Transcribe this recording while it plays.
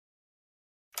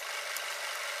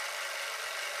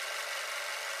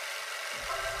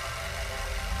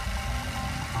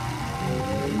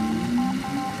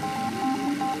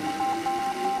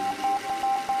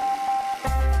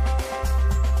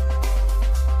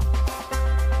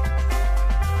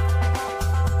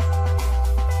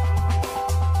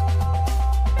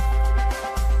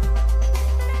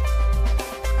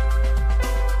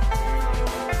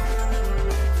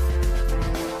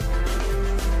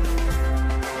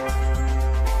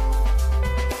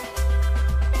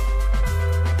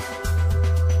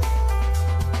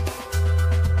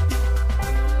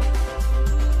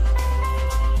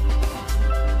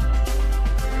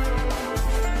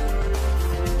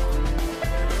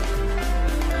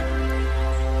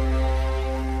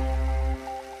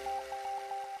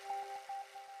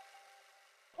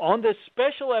On this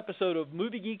special episode of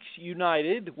Movie Geeks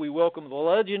United, we welcome the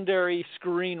legendary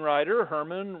screenwriter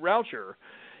Herman Raucher.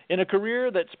 In a career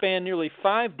that spanned nearly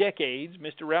 5 decades,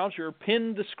 Mr. Raucher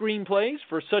penned the screenplays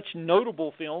for such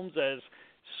notable films as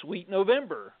Sweet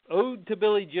November, Ode to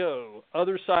Billy Joe,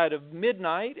 Other Side of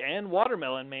Midnight, and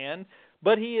Watermelon Man,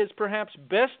 but he is perhaps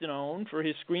best known for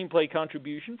his screenplay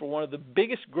contribution for one of the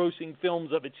biggest grossing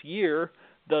films of its year,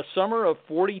 The Summer of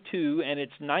 42, and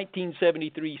its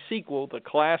 1973 sequel, The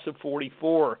Class of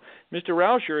 44. Mr.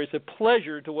 Raucher, it's a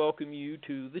pleasure to welcome you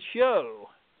to the show.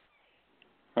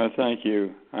 Thank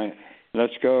you.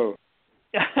 Let's go.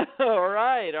 All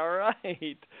right.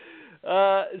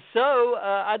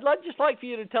 I'd just like for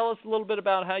you to tell us a little bit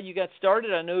about how you got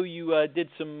started. I know you did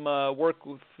some work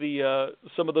with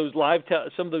some of those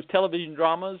television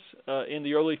dramas in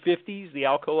the early '50s, the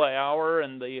Alcoa Hour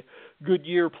and the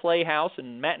Goodyear Playhouse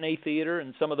and Matinee Theater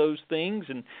and some of those things.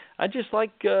 And I'd just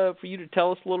like for you to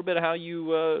tell us a little bit how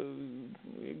you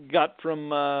got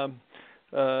from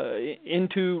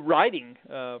into writing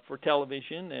for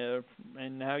television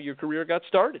and how your career got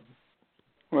started.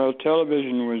 Well,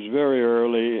 television was very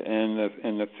early in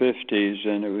the 50s,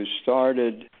 and it was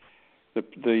started.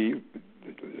 The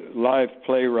live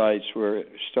playwrights were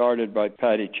started by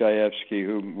Paddy Chayefsky,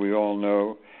 whom we all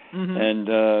know, and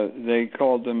they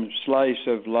called them slice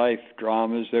of life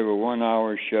dramas. They were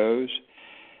 1-hour shows,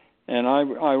 and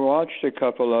I watched a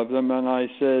couple of them, and I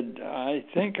said, I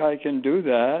think I can do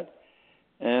that.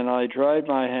 And I tried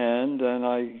my hand, and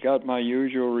I got my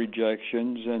usual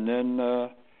rejections, and then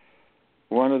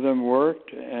one of them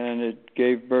worked, and it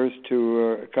gave birth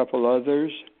to a couple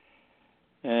others.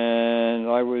 And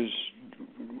I was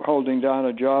holding down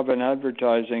a job in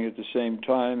advertising at the same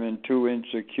time and too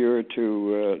insecure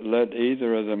to let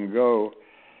either of them go.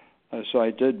 So I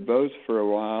did both for a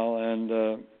while,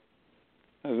 and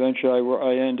eventually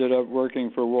I ended up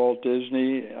working for Walt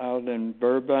Disney out in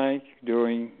Burbank,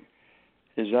 doing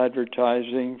his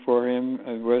advertising for him.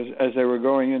 As they were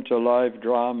going into live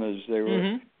dramas, they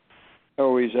were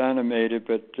always animated,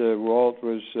 but Walt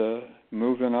was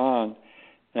moving on.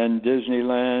 And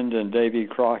Disneyland and Davy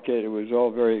Crockett, it was all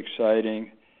very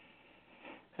exciting.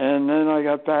 And then I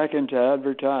got back into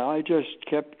advertising. I just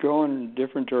kept going in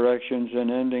different directions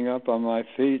and ending up on my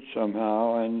feet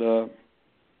somehow. And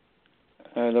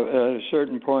at a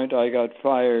certain point, I got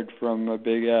fired from a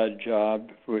big ad job,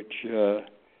 which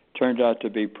turned out to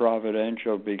be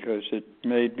providential because it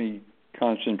made me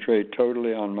concentrate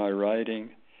totally on my writing.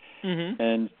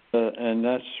 And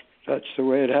that's the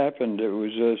way it happened. It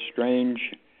was a strange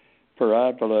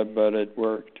parabola, but it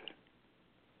worked.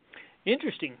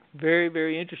 Interesting. Very,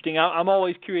 very interesting. I'm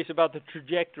always curious about the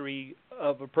trajectory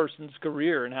of a person's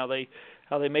career and how they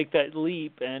make that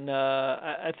leap. And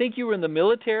I think you were in the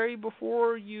military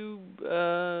before you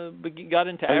got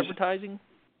into advertising?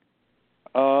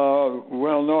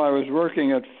 Well, no, I was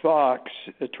working at Fox,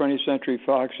 at 20th Century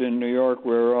Fox in New York,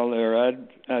 where all their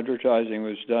advertising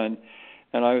was done,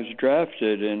 and I was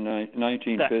drafted in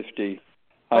 1950.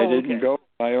 I didn't go of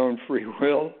my own free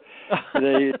will.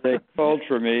 They called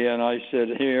for me, and I said,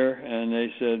 here, and they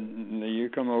said, you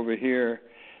come over here,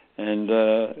 and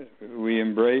we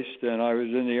embraced, and I was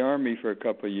in the Army for a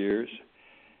couple of years,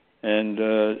 and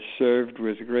served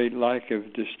with great lack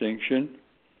of distinction,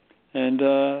 and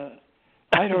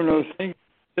I don't know,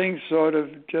 things sort of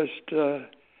just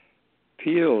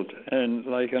peeled and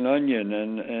like an onion,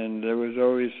 and there was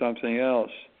always something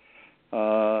else.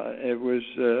 It was,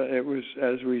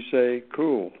 as we say,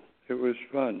 cool. It was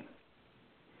fun.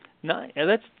 Nice.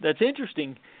 That's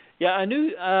interesting. Yeah, I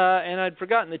knew, and I'd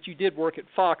forgotten that you did work at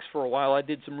Fox for a while. I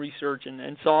did some research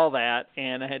and saw that,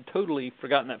 and I had totally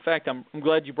forgotten that fact. I'm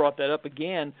glad you brought that up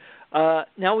again.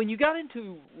 Now, when you got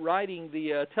into writing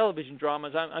the television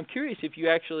dramas, I'm curious if you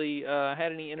actually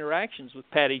had any interactions with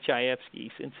Paddy Chayefsky,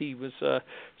 since he was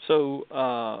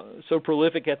so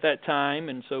prolific at that time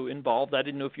and so involved. I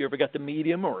didn't know if you ever got to meet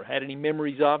him or had any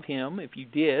memories of him. If you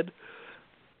did.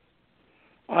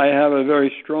 I have a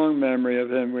very strong memory of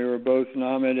him. We were both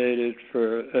nominated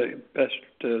for Best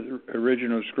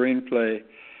Original Screenplay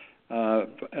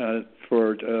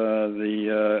for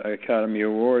the Academy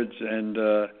Awards,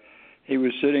 and he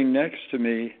was sitting next to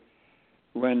me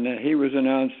when he was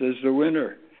announced as the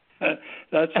winner.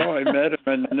 That's how I met him.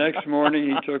 And the next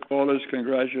morning, he took all his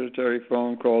congratulatory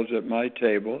phone calls at my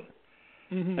table,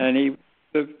 and he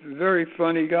was a very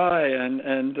funny guy, and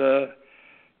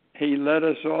he led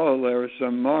us all. There were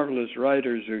some marvelous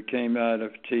writers who came out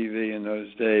of TV in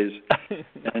those days,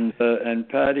 and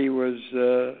Paddy was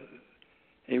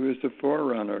he was the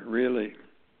forerunner, really.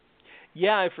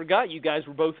 Yeah, I forgot you guys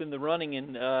were both in the running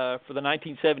for the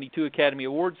 1972 Academy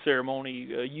Awards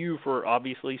ceremony. You for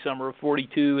obviously Summer of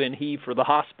 '42, and he for The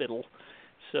Hospital.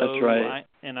 So That's right.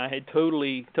 I had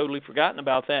totally forgotten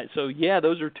about that. So yeah,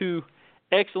 those are two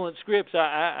excellent scripts.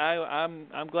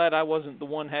 I'm glad I wasn't the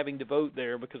one having to vote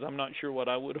there, because I'm not sure what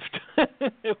I would have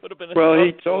done. It would have been a Well,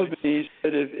 he tough told choice. me, he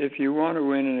said, if you want to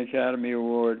win an Academy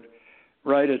Award,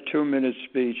 write a 2-minute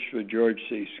speech for George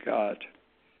C. Scott,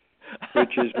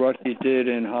 which is what he did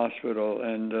in Hospital,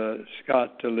 and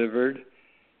Scott delivered,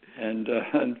 and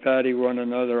Patty won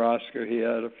another Oscar. He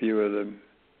had a few of them.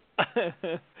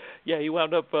 Yeah, he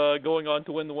wound up going on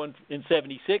to win the one in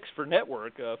 '76 for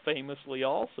Network, famously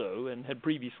also, and had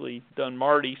previously done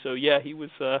Marty. So yeah, he was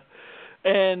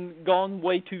and gone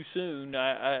way too soon.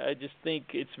 I just think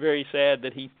it's very sad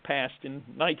that he passed in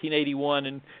 1981,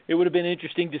 and it would have been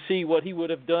interesting to see what he would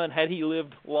have done had he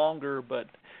lived longer, but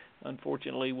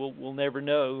unfortunately we'll never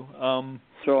know.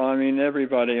 So I mean,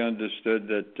 everybody understood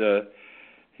that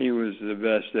he was the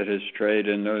best at his trade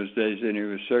in those days, and he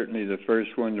was certainly the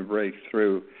first one to break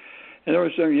through. And there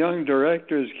were some young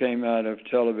directors came out of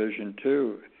television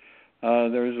too.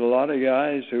 There was a lot of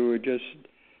guys who were just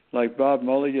like Bob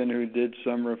Mulligan, who did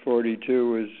Summer of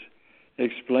 '42,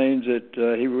 explains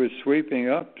that he was sweeping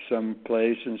up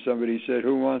someplace, and somebody said,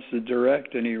 "Who wants to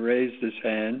direct?" And he raised his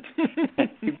hand, and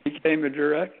he became a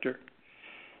director.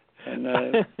 And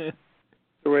that's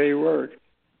the way he worked.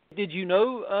 Did you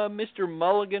know Mr.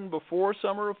 Mulligan before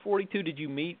Summer of '42? Did you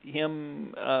meet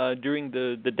him during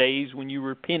the days when you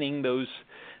were pinning those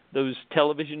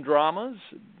television dramas?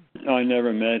 I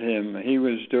never met him. He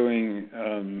was doing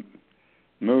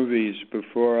movies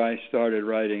before I started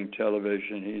writing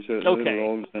television. He's a little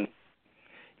older,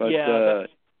 but yeah,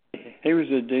 he was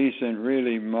a decent,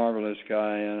 really marvelous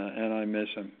guy, and I miss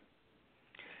him.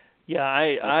 Yeah,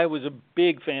 I was a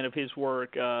big fan of his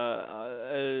work.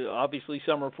 Obviously,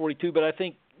 Summer of '42, but I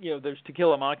think there's To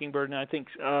Kill a Mockingbird, and I think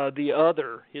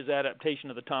his adaptation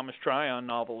of the Thomas Tryon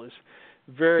novel is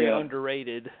very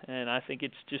underrated, and I think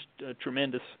it's just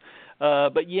tremendous.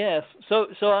 But yes, so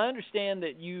I understand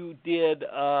that you did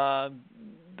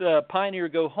the Pioneer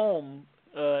Go Home,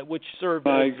 which served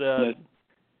as.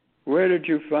 Where did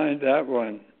you find that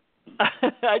one?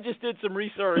 I just did some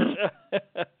research.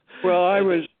 Well, I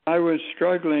was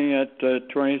struggling at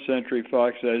 20th Century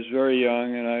Fox. I was very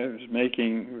young, and I was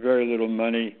making very little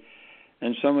money.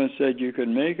 And someone said you could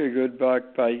make a good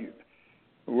buck by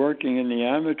working in the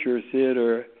amateur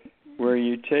theater, where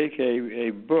you take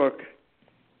a book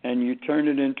and you turn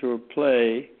it into a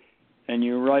play, and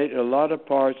you write a lot of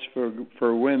parts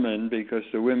for women, because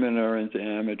the women are into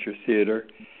amateur theater,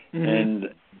 mm-hmm.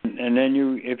 And then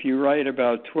if you write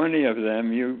about 20 of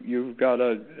them, you've got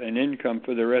an income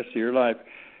for the rest of your life.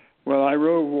 Well, I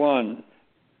wrote one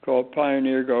called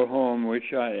Pioneer Go Home,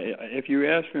 which if you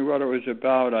asked me what it was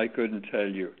about, I couldn't tell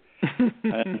you.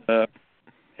 And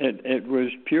it was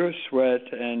pure sweat,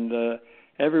 and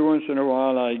every once in a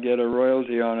while I get a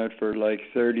royalty on it for like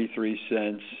 33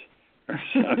 cents or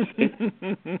something.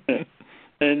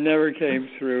 It never came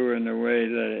through in the way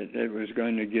that it was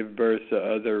going to give birth to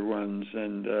other ones,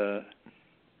 and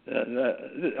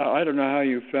I don't know how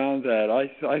you found that.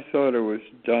 I thought it was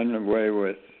done away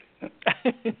with.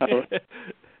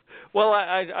 Well,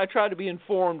 I try to be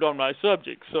informed on my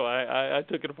subject, so I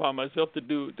took it upon myself to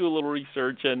do a little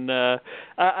research, and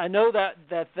I know that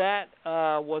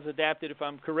was adapted, if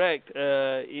I'm correct.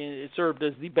 It served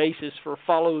as the basis for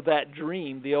Follow That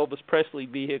Dream, the Elvis Presley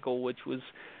vehicle, which was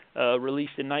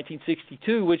released in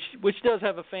 1962, which does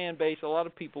have a fan base. A lot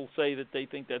of people say that they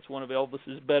think that's one of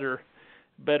Elvis's better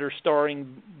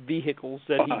starring vehicles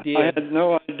that he did. I had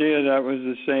no idea that was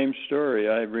the same story.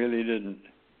 I really didn't.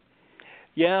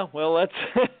 Yeah, well, that's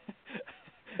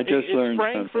it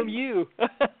sprang from you.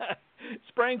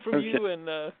 Sprang from you,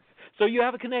 and so you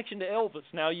have a connection to Elvis.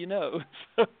 Now you know.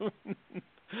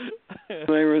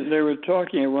 They were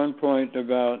talking at one point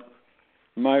about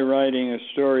my writing a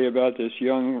story about this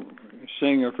young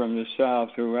singer from the South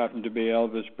who happened to be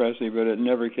Elvis Presley, but it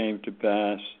never came to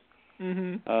pass.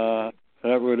 Mm-hmm.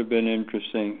 That would have been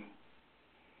interesting.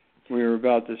 We were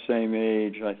about the same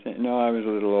age, I think. No, I was a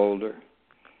little older.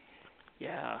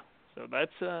 Yeah, so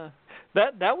that's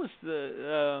that was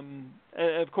the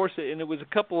of course, and it was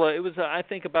I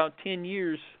think about 10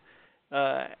 years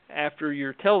after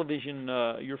your television,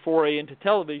 your foray into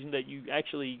television, that you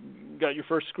actually got your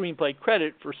first screenplay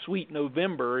credit for Sweet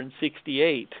November in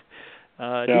 '68.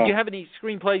 Did you have any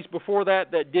screenplays before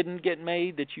that didn't get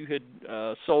made that you had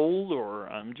sold, or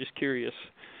I'm just curious?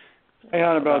 I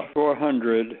had about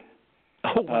 400.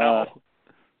 Oh, wow.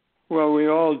 Well, we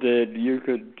all did. You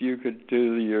could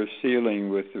do your ceiling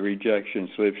with the rejection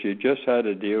slips. You just had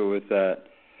to deal with that.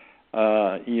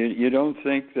 You don't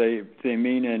think they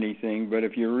mean anything, but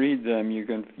if you read them, you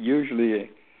can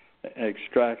usually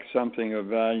extract something of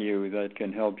value that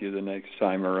can help you the next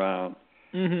time around.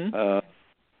 Mm-hmm.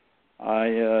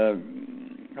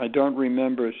 I don't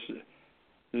remember.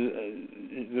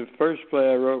 The first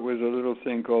play I wrote was a little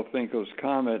thing called Finkel's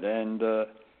Comet, and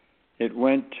it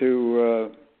went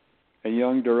to a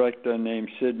young director named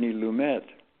Sidney Lumet,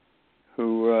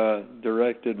 who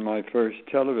directed my first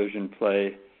television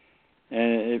play,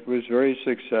 and it was very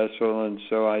successful. And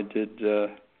so I did, I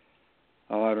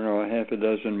don't know, a half a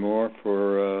dozen more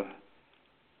for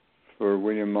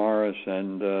William Morris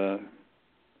and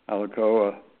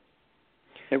Alcoa.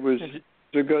 It was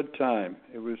a good time.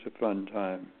 It was a fun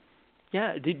time.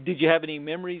 Yeah. Did you have any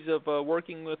memories of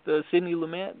working with Sidney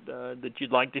Lumet that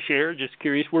you'd like to share? Just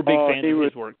curious. We're big fans of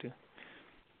his work, too.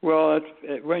 Well,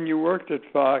 when you worked at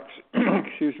Fox,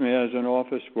 excuse me, as an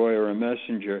office boy or a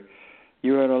messenger,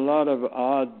 you had a lot of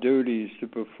odd duties to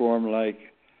perform, like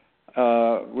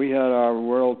we had our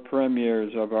world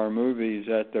premieres of our movies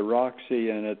at the Roxy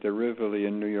and at the Rivoli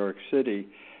in New York City.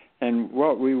 And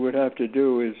what we would have to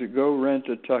do is go rent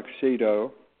a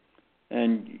tuxedo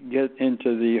and get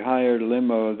into the hired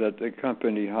limo that the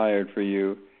company hired for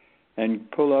you and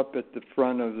pull up at the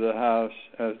front of the house,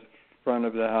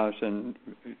 and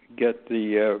get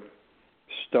the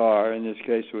star. In this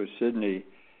case it was Sidney.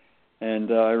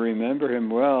 And I remember him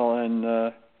well,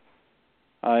 and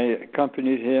I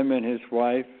accompanied him and his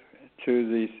wife to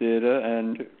the theater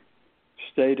and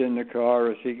stayed in the car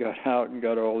as he got out and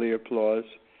got all the applause.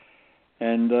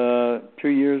 And 2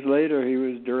 years later, he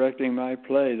was directing my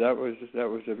play. That was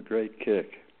a great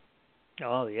kick.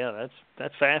 Oh yeah,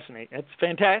 that's fascinating. That's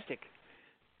fantastic.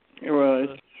 Well,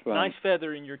 it's fun. Nice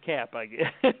feather in your cap, I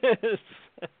guess.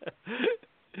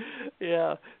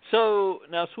 Yeah. So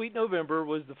now, Sweet November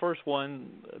was the first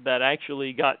one that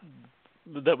actually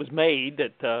that was made,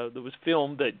 that was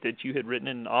filmed, that you had written,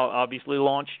 and obviously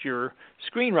launched your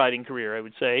screenwriting career, I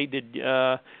would say.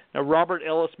 Now, Robert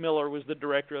Ellis Miller was the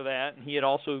director of that, and he had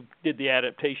also did the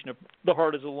adaptation of The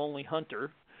Heart is a Lonely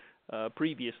Hunter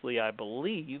previously, I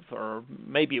believe, or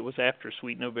maybe it was after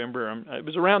Sweet November. It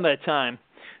was around that time.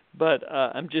 But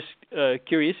I'm just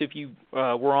curious if you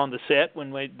were on the set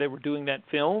when they were doing that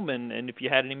film, and if you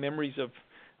had any memories of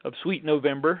Sweet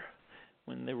November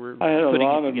when they were I had a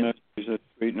lot of memories of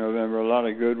Sweet November, a lot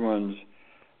of good ones.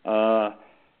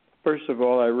 First of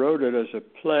all, I wrote it as a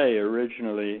play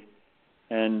originally,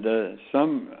 and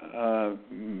some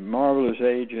marvelous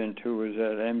agent who was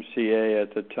at MCA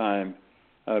at the time,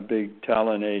 a big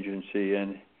talent agency,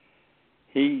 and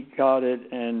he got it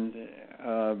and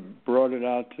brought it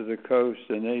out to the coast,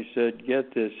 and they said,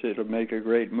 "Get this, it'll make a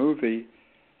great movie."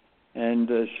 And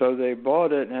so they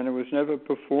bought it, and it was never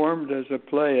performed as a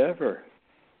play ever.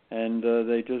 And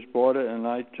they just bought it, and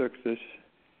I took the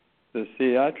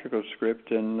theatrical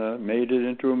script and made it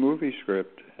into a movie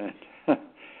script. And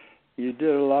you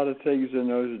did a lot of things in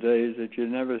those days that you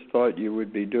never thought you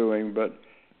would be doing, but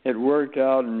it worked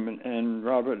out, and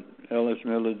Robert Ellis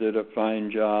Miller did a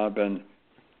fine job, and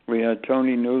we had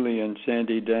Tony Newley and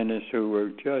Sandy Dennis, who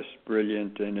were just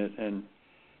brilliant in it and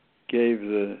gave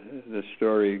the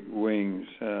story wings.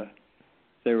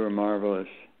 They were marvelous.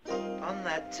 On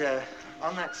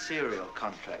that serial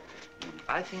contract,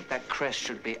 I think that crest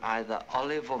should be either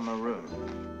olive or maroon.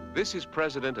 This is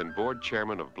President and Board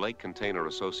Chairman of Blake Container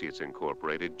Associates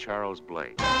Incorporated, Charles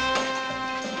Blake.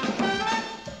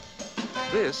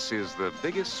 This is the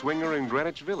biggest swinger in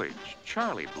Greenwich Village,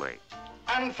 Charlie Blake.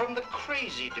 And from the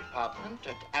crazy department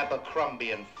at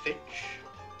Abercrombie and Fitch,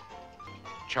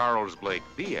 Charles Blake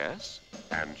B.S.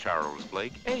 and Charles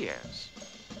Blake A.S.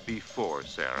 Before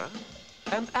Sarah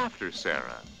and after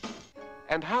Sarah.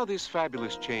 And how this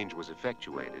fabulous change was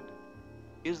effectuated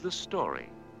is the story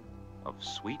of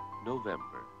Sweet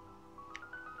November.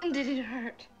 Did it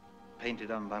hurt?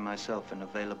 painted on by myself in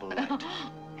available light.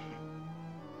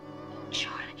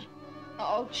 Charlie.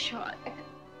 Oh, Charlie.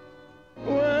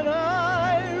 When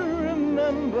I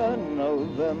remember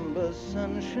November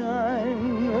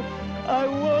sunshine, I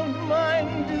won't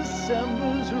mind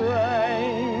December's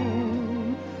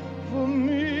rain. For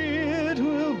me it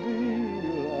will be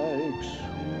like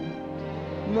sweet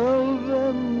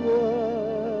November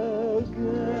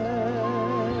again.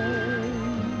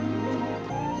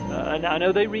 I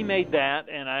know they remade that,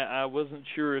 and I wasn't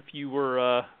sure if you were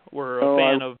a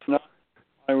fan of...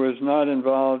 I was not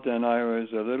involved, and I was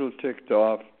a little ticked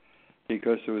off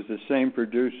because it was the same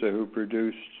producer who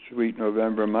produced Sweet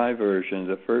November, my version,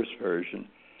 the first version.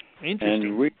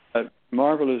 Interesting. And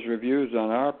marvelous reviews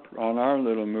on our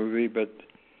little movie, but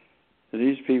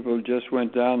these people just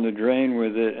went down the drain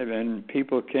with it, and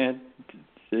people can't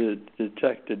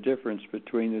detect the difference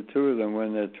between the two of them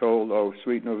when they're told, "Oh,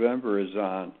 Sweet November is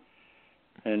on,"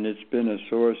 and it's been a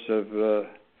source of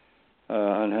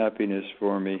unhappiness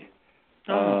for me.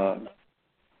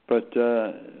 But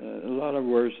a lot of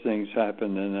worse things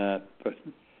happen than that. But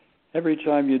every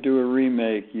time you do a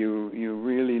remake, you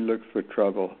really look for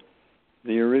trouble.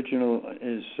 The original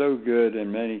is so good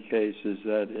in many cases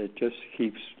that it just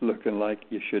keeps looking like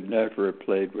you should never have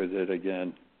played with it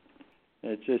again.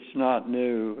 It's not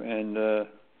new, and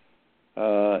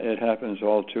it happens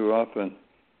all too often.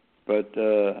 But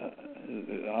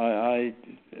I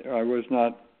was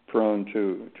not prone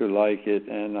to like it,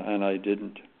 and I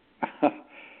didn't.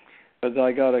 But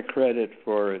I got a credit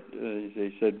for it.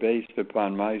 They said based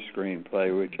upon my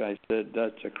screenplay, which I said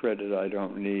that's a credit I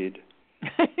don't need.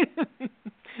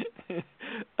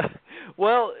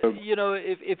 Well, you know,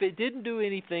 if it didn't do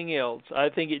anything else, I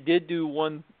think it did do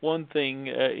one thing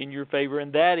in your favor,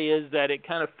 and that is that it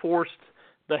kind of forced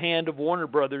the hand of Warner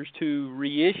Brothers to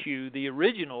reissue the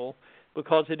original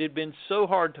because it had been so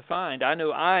hard to find. I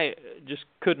know I just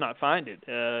could not find it.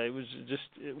 It was just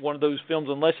one of those films,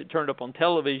 unless it turned up on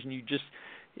television,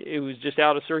 it was just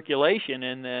out of circulation,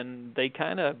 and then they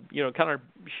kind of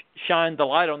shined the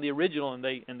light on the original, and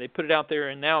they put it out there,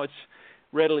 and now it's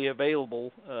readily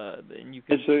available, and you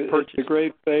can purchase. It's a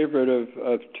great favorite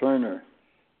of Turner.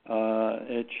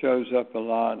 It shows up a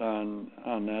lot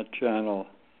on that channel,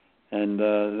 and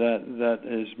that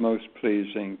is most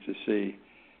pleasing to see,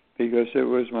 because it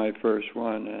was my first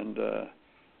one, and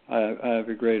I have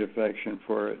a great affection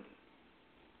for it.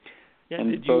 Yeah,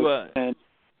 and did you?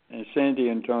 And Sandy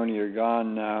and Tony are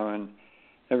gone now, and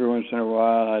every once in a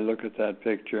while I look at that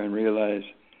picture and realize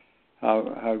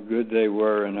how good they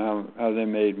were and how they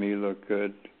made me look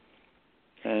good,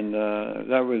 and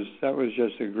that was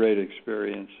just a great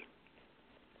experience.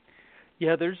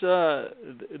 Yeah, there's a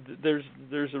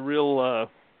real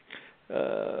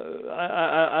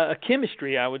a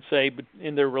chemistry, I would say,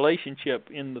 in their relationship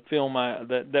in the film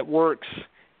that works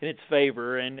in its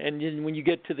favor, and when you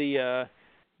get to the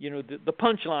the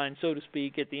punchline, so to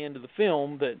speak, at the end of the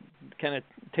film that kind of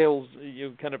tells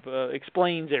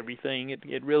explains everything.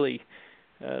 It really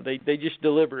they just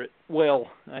deliver it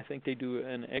well. I think they do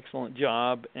an excellent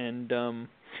job, and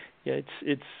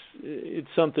it's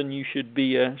something you should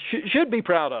be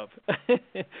proud of.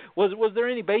 Was there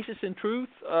any basis in truth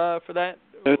for that?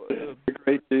 A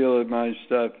great deal of my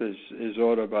stuff is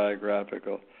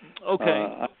autobiographical. Okay.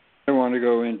 I don't want to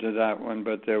go into that one,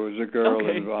 but there was a girl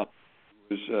involved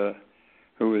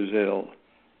who was ill,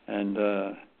 and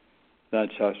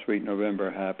that's how Sweet November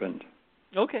happened.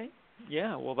 Okay.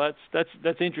 Yeah. Well,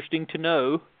 that's interesting to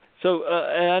know. So,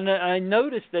 and I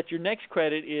noticed that your next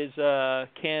credit is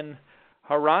Can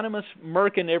Hieronymus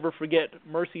Merkin Ever Forget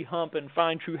Mercy Hump and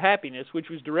Find True Happiness, which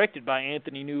was directed by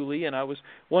Anthony Newley, and I was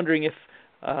wondering if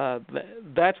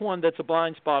that's one that's a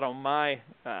blind spot on my.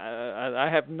 I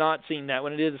have not seen that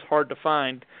one. It is hard to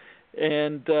find.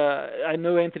 And I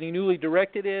know Anthony Newley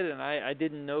directed it, and I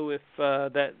didn't know if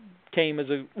that came as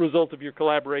a result of your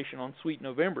collaboration on Sweet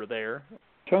November there.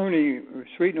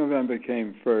 Sweet November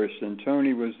came first, and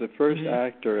Tony was the first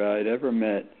actor I'd ever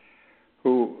met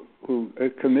who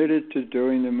committed to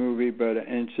doing the movie but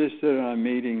insisted on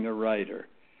meeting the writer.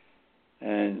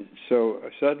 And so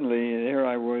suddenly there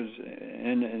I was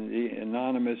in the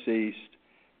anonymous East,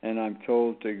 and I'm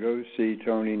told to go see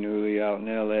Tony Newley out in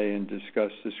L.A. and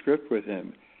discuss the script with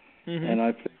him. And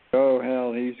I think, oh,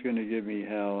 hell, he's going to give me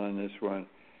hell on this one.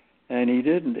 And he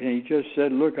didn't. He just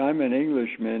said, look, I'm an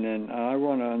Englishman, and I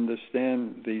want to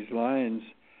understand these lines.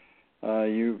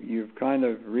 You've kind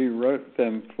of rewrote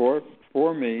them for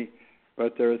me,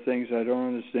 but there are things I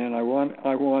don't understand. I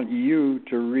want you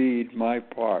to read my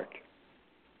part.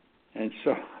 And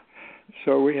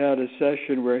so we had a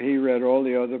session where he read all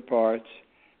the other parts,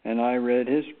 and I read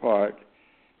his part,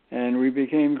 and we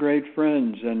became great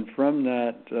friends. And from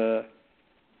that,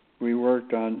 we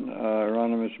worked on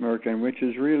Hieronymus Merkin, which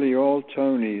is really all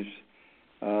Tony's.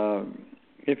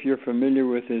 If you're familiar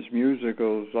with his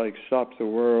musicals like Stop the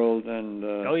World and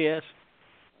oh yes,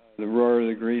 The Roar of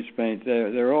the Grease Paint,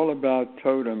 they're all about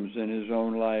totems in his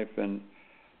own life. And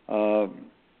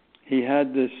he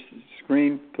had this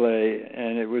screenplay,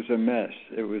 and it was a mess.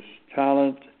 It was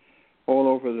talent all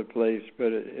over the place,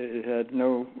 but it had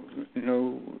no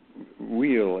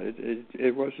wheel.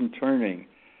 It wasn't turning,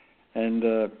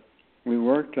 and we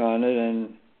worked on it.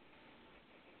 And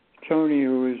Tony,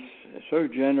 who was so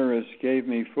generous, gave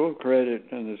me full credit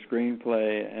on the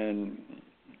screenplay, and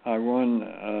I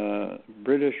won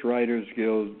British Writers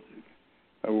Guild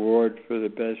Award for the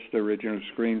best original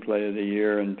screenplay of the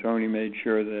year, and Tony made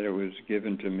sure that it was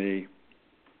given to me.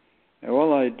 And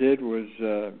all I did was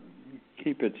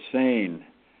keep it sane.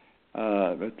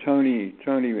 But Tony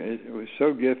was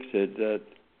so gifted that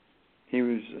he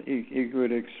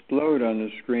would explode on the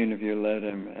screen if you let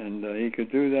him, and he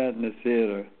could do that in the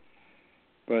theater.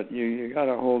 But you got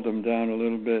to hold him down a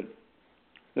little bit.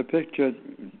 The picture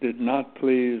did not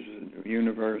please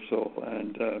Universal,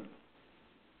 and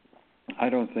I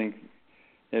don't think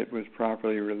it was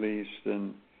properly released.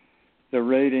 And the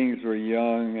ratings were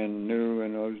young and new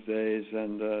in those days,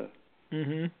 and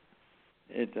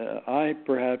I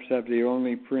perhaps have the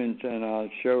only print, and I'll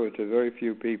show it to very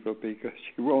few people because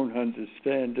you won't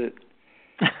understand it.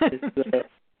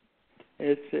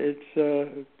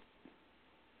 It's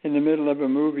in the middle of a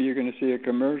movie, you're going to see a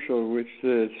commercial which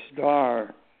the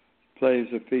star plays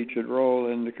a featured role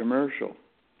in the commercial.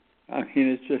 I mean,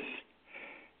 it's just,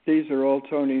 these are all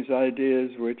Tony's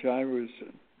ideas, which I was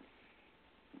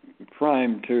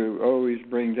primed to always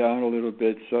bring down a little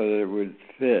bit so that it would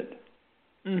fit.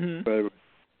 But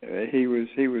he was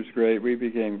great. We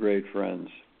became great friends.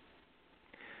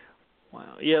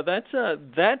 Wow, yeah,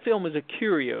 that film is a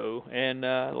curio, and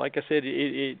like I said,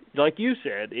 it like you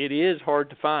said, it is hard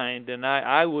to find, and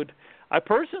I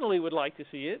personally would like to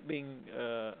see it, being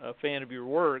a fan of your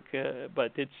work,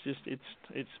 but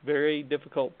it's very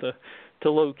difficult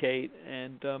to locate,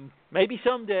 and maybe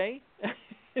someday,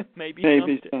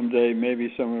 maybe someday,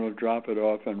 maybe someone will drop it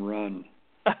off and run.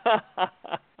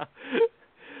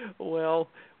 Well,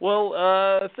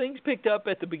 things picked up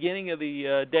at the beginning of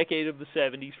the decade of the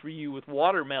 70s for you with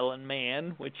Watermelon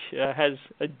Man, which has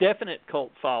a definite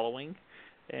cult following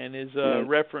and is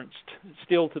referenced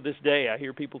still to this day. I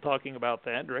hear people talking about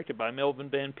that, directed by Melvin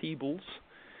Van Peebles.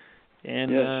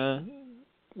 And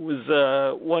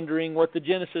was wondering what the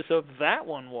genesis of that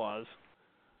one was.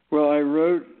 Well, I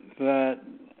wrote that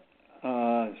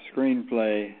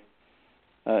screenplay.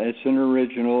 It's an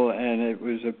original, and it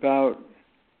was about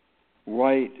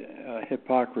white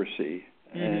hypocrisy,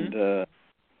 and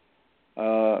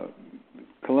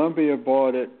Columbia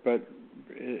bought it, but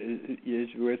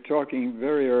we're talking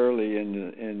very early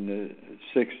in the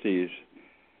 60s.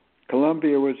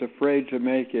 Columbia was afraid to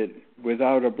make it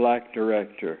without a black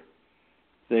director.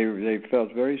 They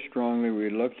felt very strongly,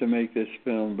 we'd love to make this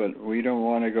film, but we don't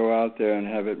want to go out there and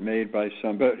have it made by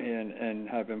somebody and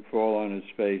have him fall on his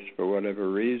face for whatever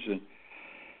reason.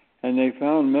 And they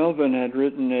found Melvin had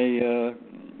written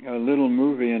a little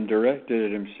movie and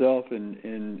directed it himself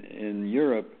in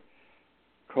Europe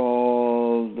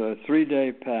called 3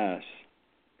 Day Pass.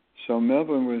 So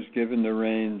Melvin was given the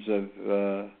reins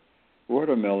of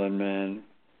Watermelon Man,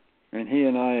 and he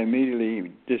and I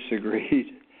immediately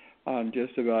disagreed on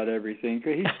just about everything.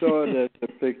 He saw it as a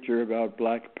picture about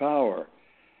black power,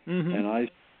 and I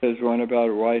saw it as one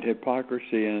about white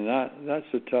hypocrisy, and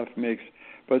that's a tough mix.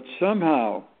 But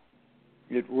somehow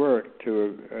it worked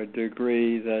to a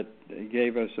degree that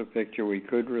gave us a picture we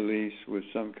could release with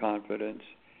some confidence,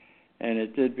 and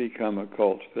it did become a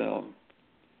cult film.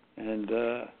 And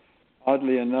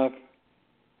oddly enough,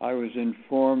 I was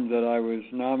informed that I was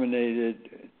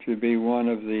nominated to be one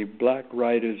of the Black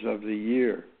Writers of the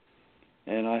Year,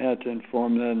 and I had to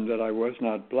inform them that I was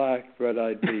not black, but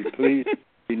I'd be pleased to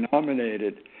be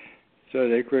nominated. So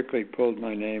they quickly pulled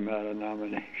my name out of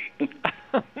nomination.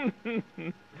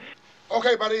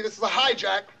 Okay, buddy, this is a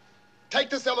hijack. Take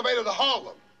this elevator to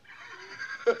Harlem.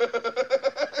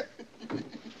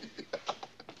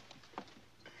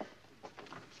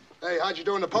 Hey, how'd you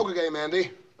do in the poker game,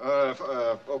 Andy?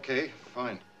 Okay,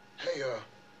 fine. Hey,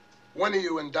 when are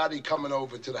you and Dottie coming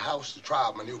over to the house to try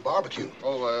out my new barbecue?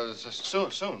 Oh,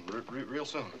 soon, real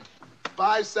soon.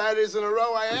 5 Saturdays in a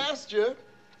row, I asked you.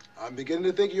 I'm beginning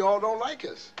to think you all don't like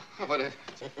us. But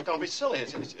don't be silly.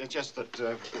 It's just that...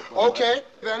 Okay,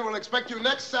 then we'll expect you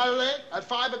next Saturday at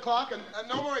 5 o'clock, and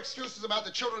no more excuses about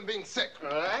the children being sick.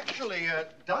 Actually,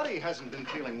 Dottie hasn't been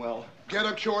feeling well. Get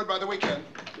her cured by the weekend.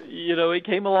 You know, it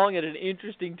came along at an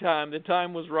interesting time. The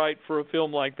time was right for a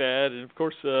film like that, and of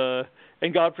course,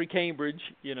 and Godfrey Cambridge,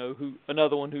 you know,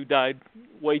 another one who died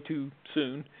way too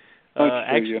soon.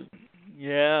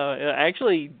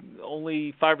 Actually,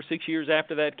 only 5 or 6 years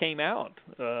after that came out.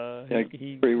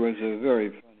 He was a very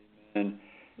funny man,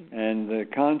 and the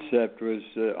concept was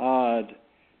odd.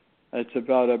 It's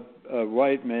about a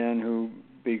white man who,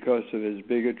 because of his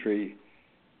bigotry,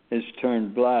 is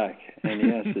turned black, and he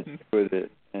has to deal with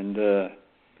it. And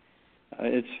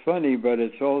it's funny, but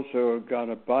it's also got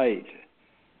a bite,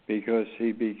 because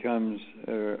he becomes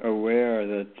aware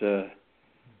that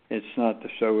it's not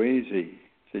so easy.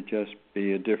 to just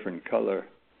be a different color.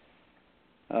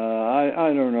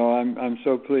 I don't know. I'm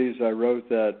so pleased I wrote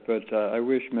that, but I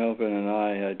wish Melvin and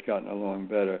I had gotten along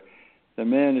better. The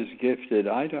man is gifted.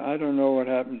 I don't know what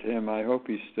happened to him. I hope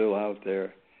he's still out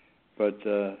there, but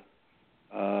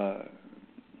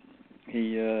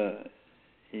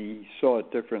he saw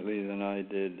it differently than I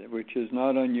did, which is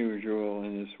not unusual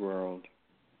in this world.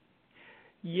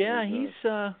 Yeah, he's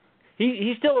still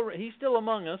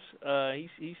among us.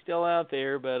 He's still out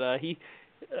there, but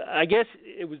I guess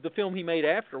it was the film he made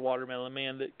after Watermelon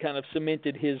Man that kind of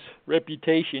cemented his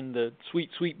reputation, the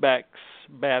Sweet Sweetback's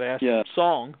Badass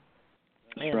song.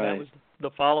 That's right. That was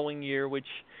the following year, which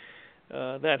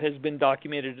that has been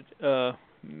documented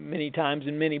many times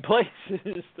in many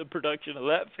places, the production of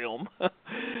that film.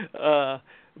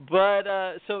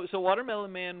 So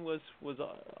Watermelon Man was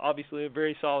obviously a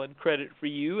very solid credit for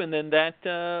you, and then that,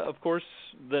 of course,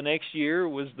 the next year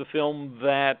was the film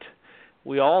that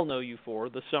we all know you for,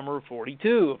 The Summer of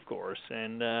 42, of course.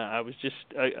 And I was just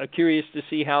curious to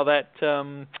see how that,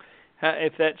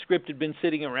 if that script had been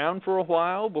sitting around for a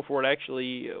while before it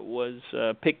actually was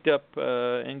picked up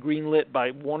and greenlit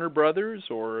by Warner Brothers,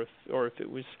 or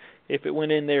if it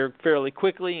went in there fairly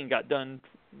quickly and got done.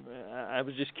 I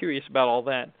was just curious about all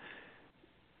that.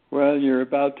 Well, you're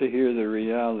about to hear the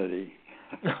reality.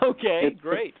 Okay,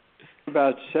 great.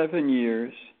 About 7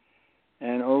 years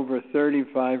and over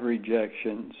 35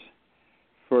 rejections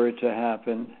for it to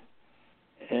happen.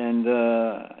 And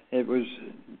it was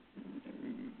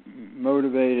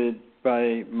motivated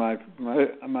by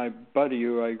my buddy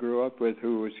who I grew up with,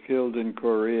 who was killed in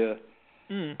Korea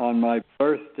on my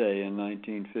birthday in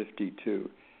 1952.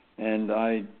 And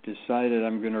I decided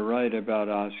I'm going to write about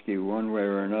Oski one way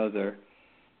or another.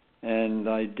 And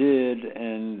I did,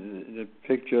 and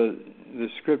the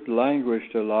script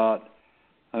languished a lot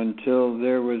until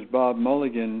there was Bob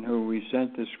Mulligan, who we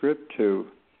sent the script to,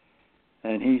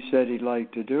 and he said he'd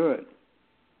like to do it.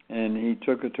 And he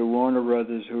took it to Warner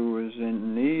Brothers, who was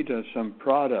in need of some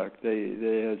product.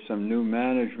 They had some new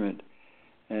management,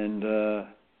 and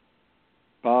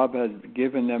Bob had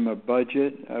given them a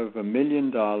budget of $1 million.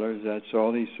 That's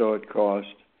all he saw it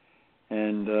cost,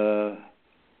 and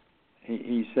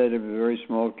he said it was a very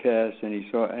small cast,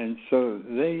 and so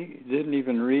they didn't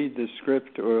even read the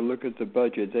script or look at the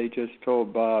budget. They just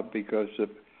told Bob because of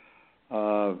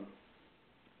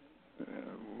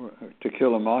To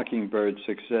Kill a Mockingbird's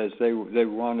success, they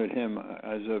wanted him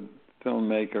as a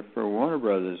filmmaker for Warner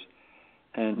Brothers,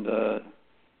 and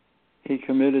he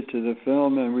committed to the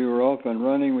film, and we were off and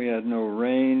running. We had no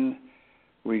rain.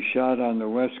 We shot on the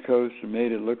West Coast and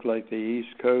made it look like the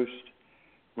East Coast.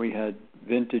 We had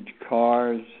vintage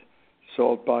cars,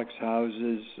 saltbox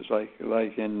houses,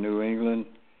 like in New England,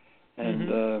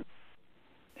 and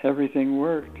everything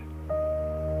worked.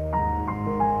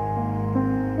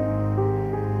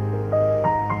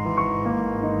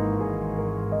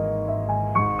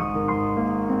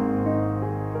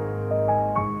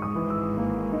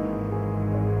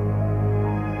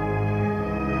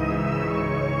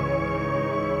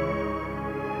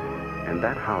 And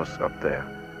that house up there,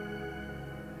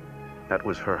 that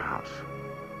was her house.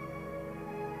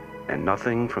 And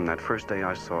nothing from that first day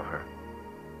I saw her,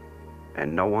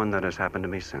 and no one that has happened to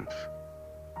me since,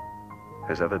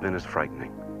 has ever been as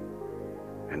frightening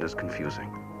and as confusing.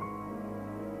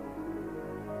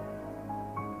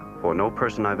 For no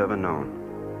person I've ever known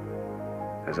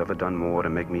has ever done more to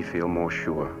make me feel more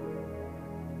sure,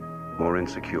 more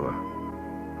insecure,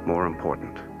 more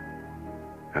important,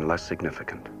 and less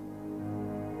significant.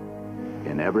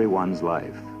 In everyone's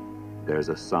life, there's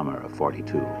a summer of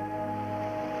 42.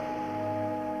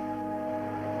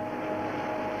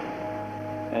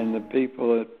 And the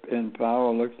people in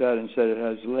Powell looked at it and said it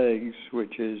has legs,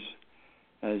 which is,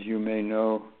 as you may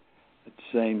know, it's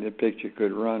saying the picture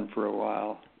could run for a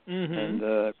while.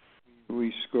 And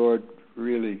we scored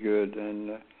really good.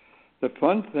 And the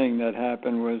fun thing that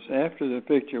happened was after the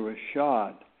picture was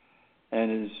shot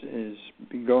and is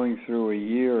going through a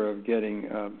year of getting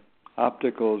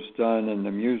opticals done and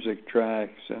the music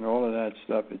tracks and all of that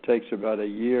stuff, it takes about a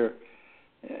year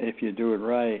if you do it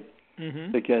right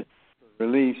to get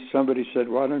released. Somebody said,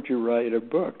 why don't you write a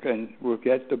book and we'll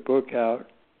get the book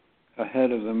out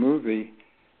ahead of the movie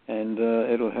and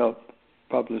it'll help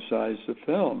publicize the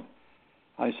film.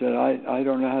 I said, I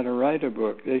don't know how to write a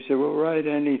book. They said, well, write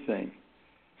anything.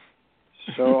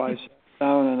 So I sat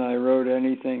down and I wrote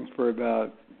anything for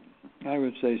about, I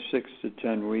would say, 6 to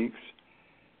 10 weeks.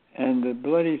 And the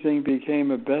bloody thing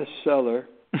became a bestseller.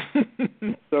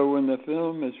 So when the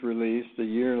film is released a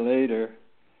year later,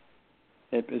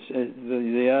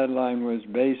 the ad line was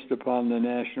based upon the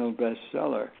national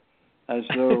bestseller. as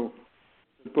though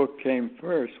the book came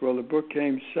first. Well, the book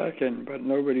came second, but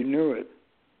nobody knew it.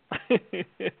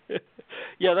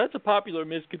 Yeah, that's a popular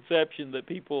misconception that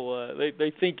people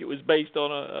they think it was based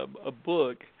on a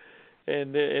book,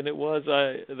 and it was.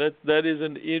 That is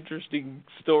an interesting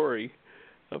story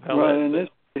of how. Well, in this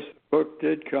case, the book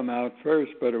did come out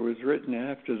first, but it was written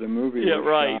after the movie. Yeah, was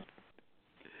right. shot.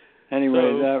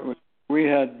 Anyway, we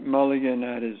had Mulligan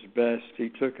at his best. He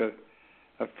took a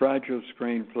fragile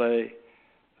screenplay,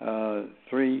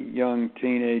 3 young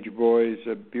teenage boys,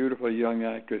 a beautiful young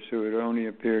actress who had only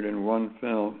appeared in one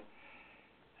film,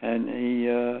 and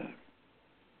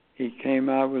he came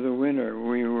out with a winner.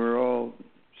 We were all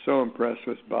so impressed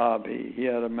with Bob. He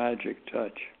had a magic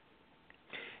touch.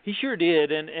 He sure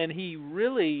did, and he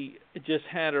really just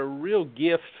had a real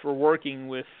gift for working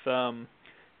with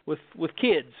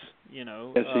kids. You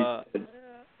know, yes, he did.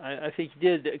 I think he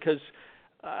did, because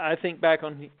I think back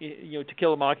on To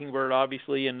Kill a Mockingbird,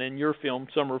 obviously, and then your film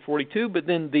Summer of '42, but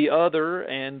then The Other,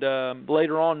 and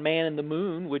later on Man in the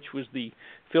Moon, which was the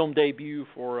film debut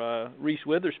for Reese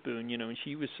Witherspoon. You know, and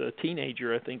she was a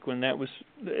teenager, I think, when that was,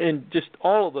 and just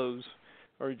all of those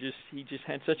are just, he just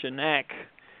had such a knack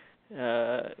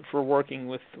for working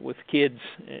with kids.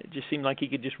 It just seemed like he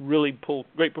could just really pull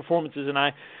great performances, and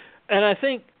I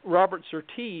think Robert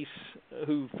Surtees,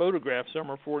 who photographed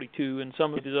Summer of '42 and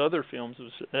some of his other films,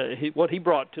 was what he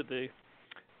brought to the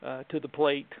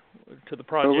plate, to the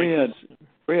project. Well,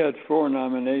 we had 4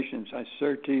 nominations.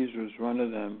 Surtees was one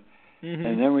of them,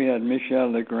 and then we had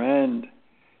Michel Legrand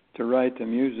to write the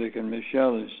music, and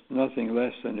Michel is nothing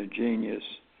less than a genius.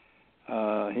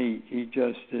 He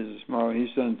just is.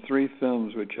 He's done 3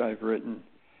 films which I've written,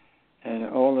 and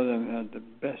all of them had the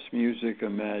best music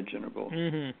imaginable.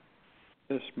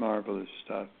 Just marvelous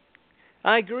stuff.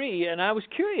 I agree, and I was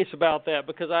curious about that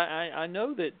because I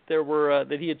know that there were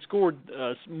that he had scored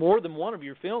more than one of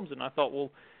your films, and I thought, well,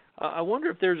 I wonder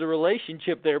if there's a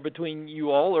relationship there between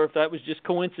you all, or if that was just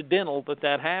coincidental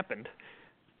that happened.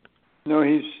 No,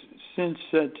 he's since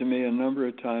said to me a number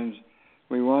of times,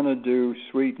 we want to do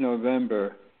Sweet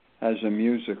November as a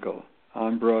musical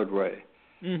on Broadway.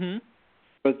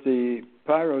 But the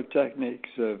pyrotechnics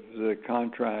of the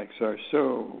contracts are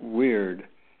so weird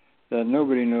that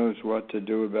nobody knows what to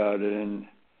do about it, and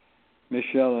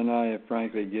Michelle and I have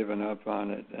frankly given up on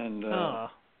it. And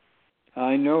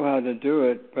I know how to do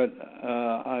it, but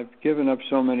I've given up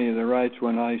so many of the rights.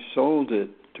 When I sold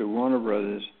it to Warner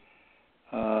Brothers,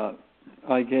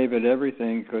 I gave it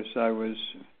everything because I was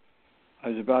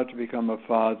about to become a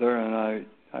father, and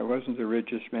I wasn't the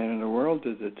richest man in the world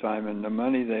at the time, and the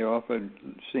money they offered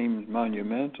seemed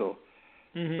monumental.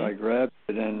 So I grabbed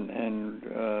it, and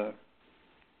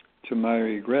to my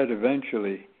regret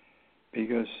eventually,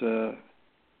 because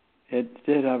it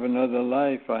did have another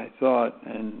life, I thought,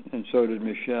 and so did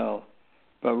Michelle.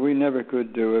 But we never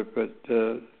could do it, but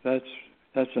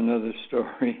that's another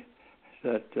story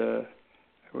that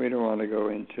we don't want to go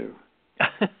into.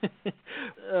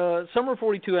 Summer of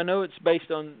 '42, I know it's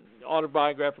based on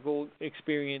autobiographical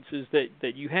experiences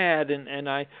that you had, and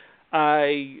I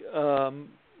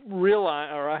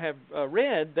realize, or I have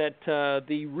read that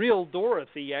the real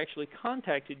Dorothy actually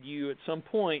contacted you at some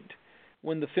point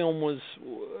when the film was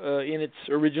in its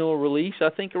original release, I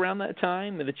think around that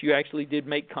time, and that you actually did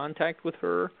make contact with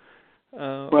her.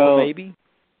 Well, maybe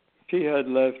she had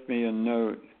left me a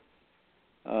note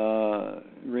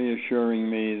reassuring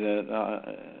me that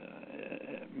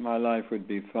my life would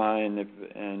be fine,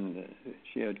 and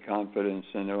she had confidence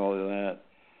in all of that.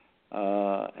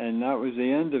 And that was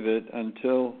the end of it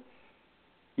until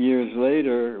years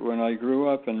later, when I grew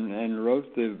up and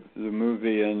wrote the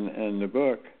movie and the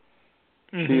book.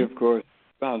 She, of course,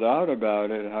 found out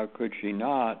about it. How could she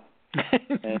not?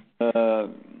 And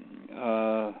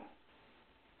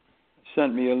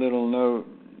sent me a little note.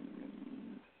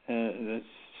 That's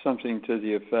something to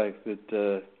the effect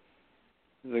that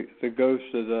the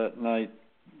ghosts of that night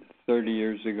 30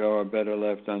 years ago are better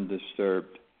left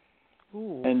undisturbed.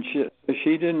 Ooh. And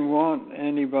she didn't want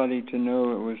anybody to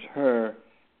know it was her,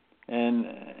 and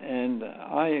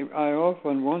I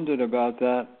often wondered about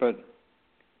that, but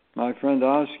my friend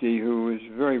Oski, who was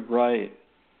very bright,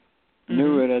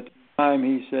 knew it at the time.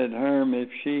 He said, Herm, if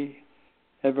she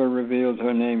ever revealed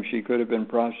her name, she could have been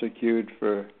prosecuted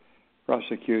for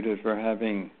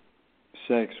having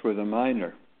sex with a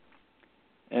minor.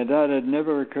 And that had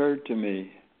never occurred to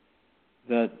me,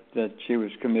 that she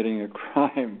was committing a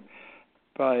crime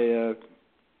by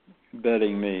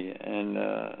betting me. And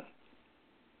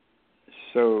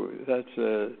so that's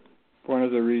one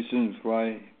of the reasons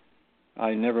why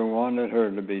I never wanted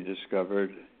her to be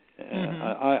discovered.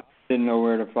 I didn't know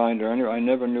where to find her. Anyway, I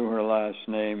never knew her last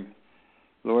name.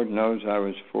 Lord knows I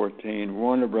was 14.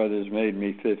 Warner Brothers made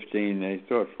me 15. They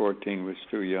thought 14 was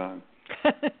too young.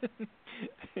 I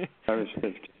was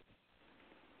 15.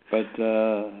 But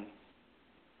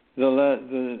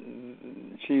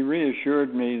she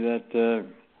reassured me that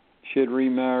she had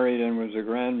remarried and was a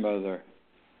grandmother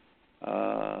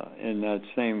in that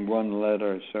same one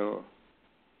letter. So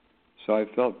I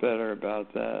felt better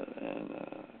about that.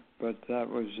 But that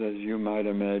was, as you might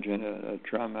imagine, a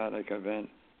traumatic event.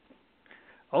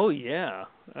 Oh yeah,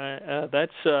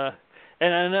 that's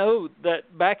and I know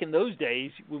that back in those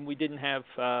days when we didn't have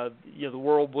the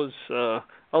world was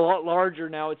a lot larger.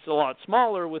 Now it's a lot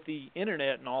smaller with the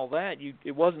internet and all that.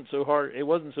 It wasn't so hard. It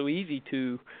wasn't so easy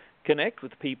to connect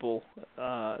with people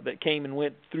that came and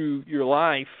went through your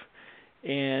life,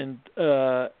 and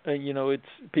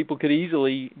it's people could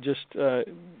easily just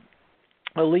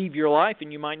leave your life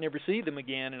and you might never see them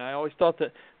again. And I always thought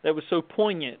that was so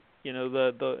poignant. In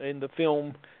the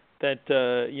film that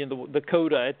the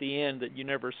coda at the end that you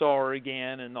never saw her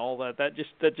again and all that. That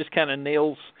just kind of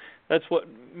nails. That's what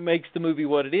makes the movie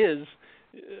what it is.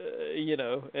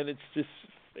 And it's just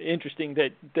interesting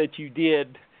that you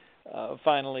did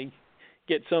finally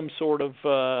get some sort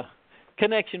of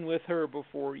connection with her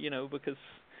before, because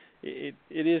it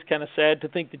is kind of sad to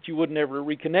think that you would never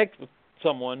reconnect with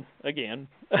someone again.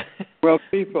 Well,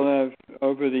 people have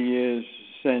over the years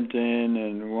sent in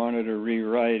and wanted to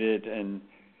rewrite it and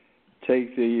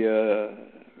take the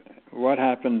what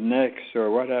happened next or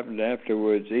what happened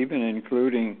afterwards, even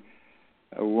including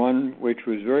one which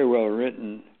was very well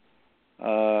written,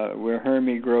 where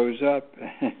Hermie grows up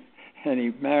and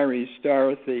he marries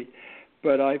Dorothy.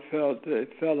 But I felt,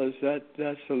 fellas,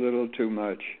 that's a little too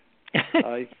much.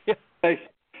 I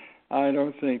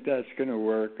don't think that's going to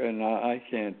work, and I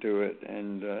can't do it.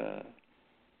 And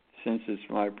since it's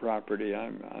my property,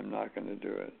 I'm not going to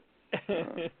do it.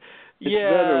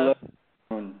 Yeah.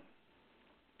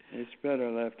 It's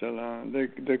better left alone.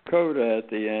 The coda at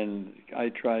the end, I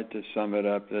tried to sum it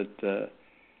up that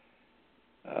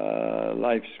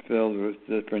life's filled with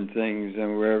different things,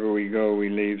 and wherever we go, we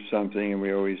leave something, and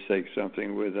we always take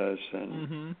something with us.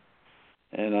 And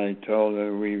and I told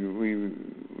her we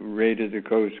raided the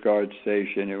Coast Guard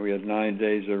station, and we had 9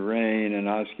 days of rain, and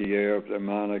Oskar gave up the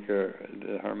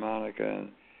harmonica,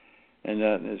 and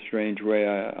that in a strange way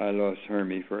I lost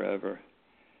Hermie forever.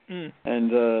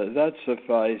 And that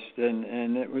sufficed,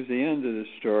 and it was the end of the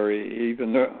story,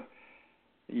 even though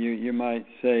you might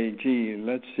say, gee,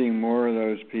 let's see more of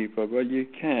those people, but you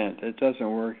can't. It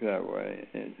doesn't work that way.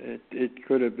 It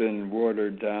could have been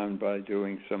watered down by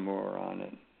doing some more on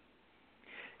it.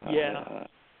 Yeah.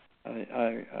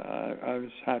 I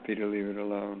was happy to leave it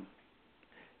alone.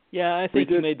 Yeah, I think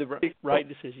you made the right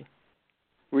decision.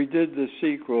 We did the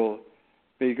sequel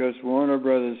because Warner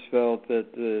Brothers felt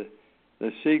that the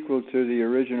sequel to the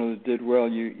original did well.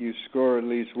 You score at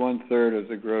least 1/3 of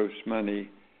the gross money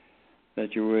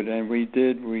that you would, and we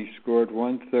did. We scored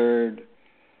 1/3,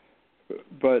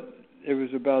 but it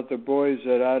was about the boys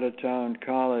at out-of-town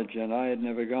college, and I had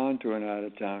never gone to an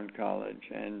out-of-town college,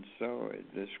 and so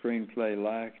the screenplay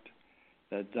lacked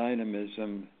that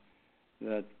dynamism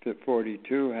that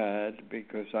 42 had,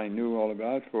 because I knew all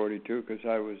about 42 because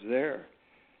I was there,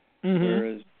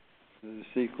 whereas the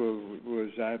sequel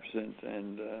was absent,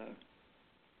 and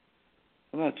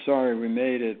I'm not sorry we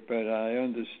made it, but I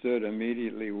understood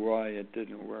immediately why it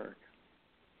didn't work.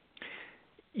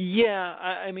 Yeah,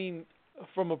 I mean,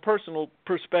 from a personal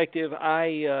perspective,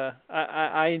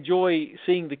 I enjoy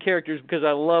seeing the characters because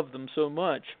I love them so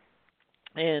much,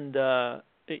 and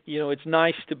it's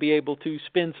nice to be able to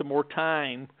spend some more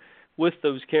time with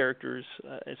those characters.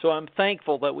 So I'm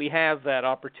thankful that we have that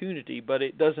opportunity, but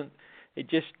it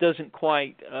just doesn't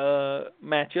quite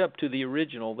match up to the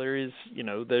original. There is,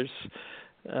 there's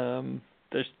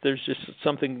just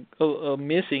something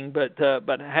missing. But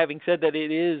having said that,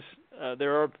 it is.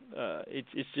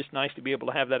 It's just nice to be able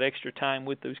to have that extra time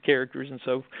with those characters, and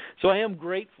so I am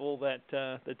grateful that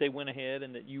they went ahead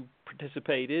and that you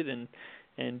participated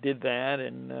and did that,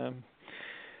 and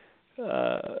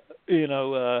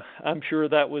I'm sure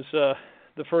that was the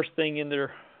first thing in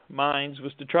their minds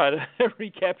was to try to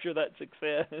recapture that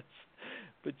success.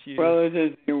 But well, it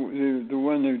is the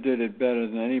one who did it better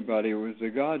than anybody was The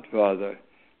Godfather.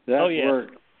 That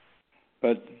worked,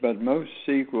 but most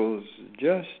sequels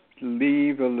just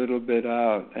leave a little bit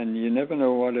out, and you never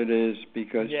know what it is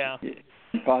because it's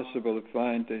impossible to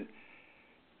find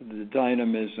the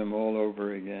dynamism all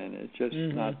over again. It's just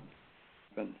not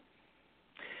fun.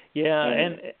 Yeah,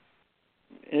 and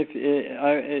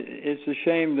it's a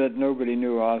shame that nobody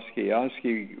knew Oskar.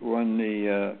 Oskar won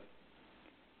the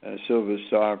Silver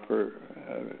Star for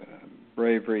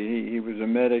bravery. He was a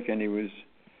medic, and he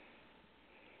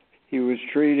was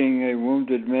treating a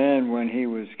wounded man when he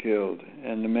was killed,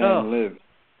 and the man lived.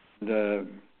 And,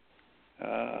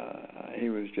 he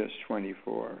was just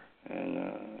 24,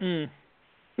 and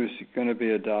he was going to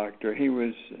be a doctor. He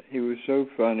was so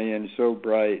funny and so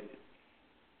bright,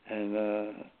 and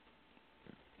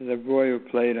the boy who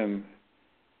played him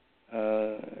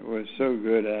was so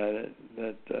good at it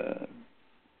that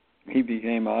he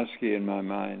became Oski in my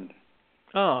mind.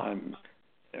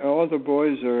 All the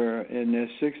boys are in their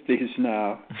 60s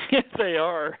now. Yes, they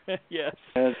are. Yes.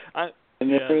 And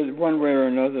one way or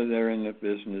another, they're in the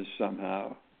business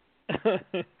somehow.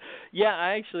 Yeah,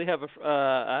 I actually have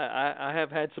I have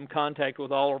had some contact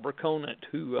with Oliver Conant,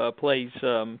 who plays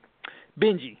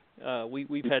Benji.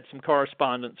 We've had some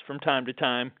correspondence from time to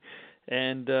time,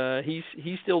 and he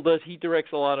still does. He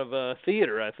directs a lot of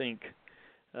theater, I think.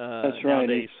 That's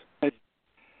nowadays. Right.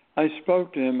 I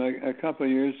spoke to him a couple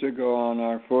of years ago on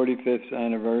our 45th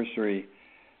anniversary.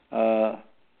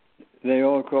 They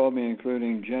all called me,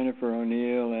 including Jennifer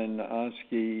O'Neill and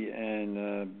Oski and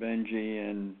Benji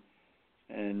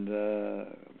and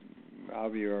I'll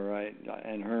be all right,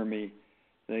 and Hermie.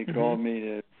 They called me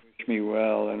to wish me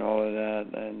well and all of that,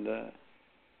 and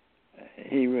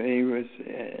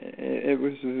it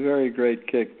was a very great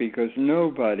kick because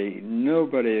nobody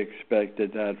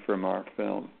expected that from our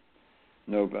film.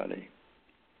 Nobody.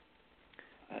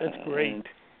 That's great.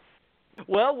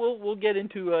 Well, we'll get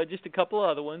into just a couple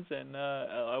other ones, and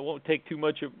I won't take too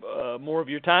much more of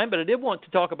your time. But I did want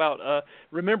to talk about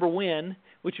Remember When,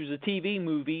 which was a TV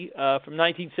movie from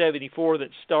 1974 that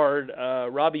starred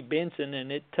Robbie Benson,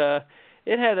 and it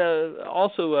had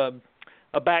also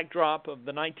a backdrop of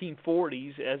the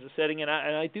 1940s as a setting. And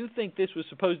I do think this was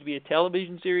supposed to be a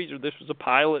television series, or this was a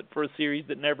pilot for a series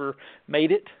that never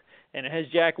made it. And it has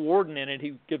Jack Warden in it.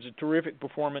 He gives a terrific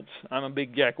performance. I'm a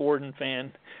big Jack Warden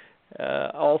fan.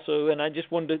 Also, and I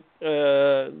just wanted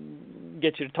to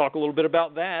get you to talk a little bit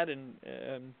about that.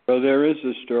 Well, there is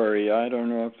a story. I don't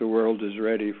know if the world is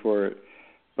ready for it,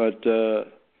 but the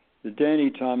Danny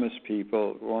Thomas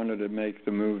people wanted to make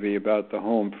the movie about the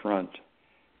home front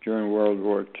during World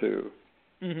War II.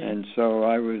 And so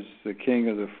I was the king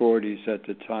of the 40s at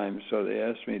the time, so they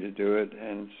asked me to do it,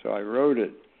 and so I wrote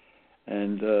it.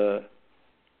 And the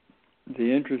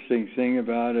interesting thing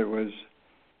about it was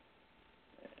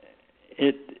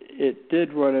it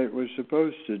did what it was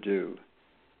supposed to do,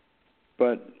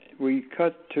 but we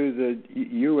cut to the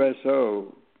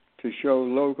USO to show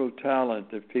local talent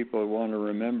if people want to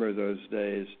remember those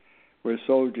days, where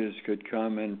soldiers could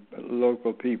come and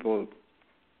local people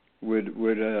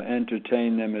would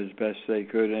entertain them as best they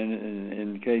could. And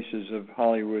in cases of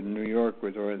Hollywood and New York,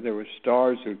 there were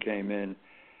stars who came in,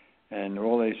 and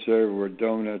all they served were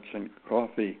donuts and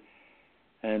coffee.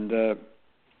 And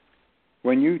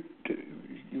when you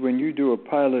do a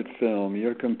pilot film,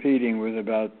 you're competing with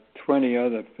about 20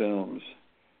 other films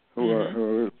who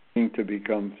are looking to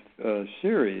become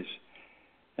series,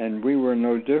 and we were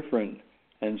no different.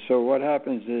 And so what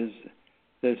happens is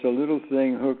there's a little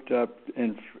thing hooked up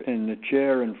in the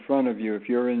chair in front of you if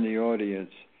you're in the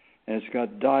audience, and it's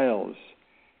got dials.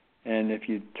 And if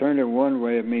you turn it one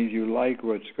way, it means you like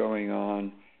what's going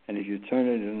on. And if you turn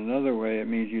it in another way, it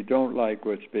means you don't like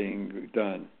what's being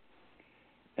done.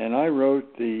 And I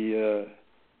wrote the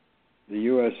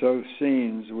USO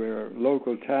scenes where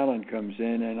local talent comes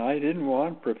in, and I didn't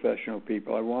want professional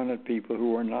people. I wanted people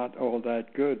who were not all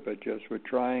that good, but just were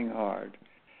trying hard.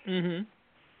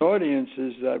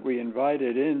 Audiences that we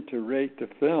invited in to rate the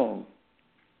film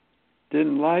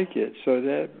didn't like it, so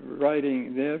they're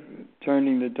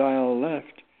turning the dial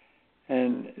left,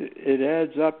 and it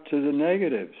adds up to the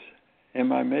negatives.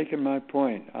 Am I making my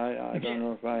point? I don't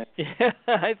know if I... Yeah,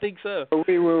 I think so. But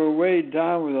we were weighed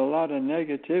down with a lot of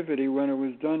negativity when it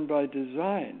was done by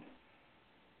design.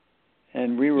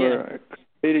 And we were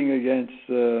competing against,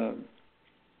 Little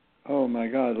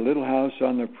House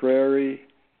on the Prairie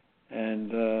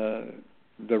and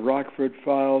the Rockford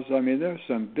Files. I mean, there's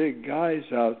some big guys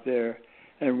out there,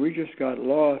 and we just got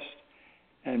lost.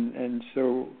 And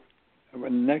so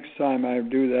when next time I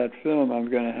do that film, I'm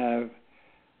going to have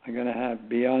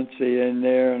Beyonce in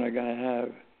there, and I'm going to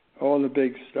have all the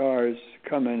big stars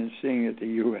come in and sing at the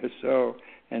USO,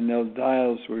 and their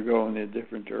dials will go in a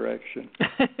different direction.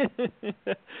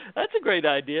 That's a great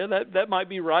idea. That might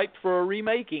be ripe for a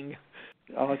remaking.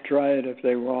 I'll try it if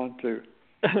they want to.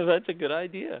 That's a good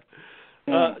idea.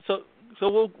 Yeah. So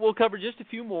we'll cover just a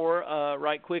few more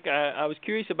right quick. I was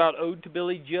curious about Ode to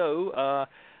Billy Joe.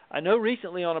 I know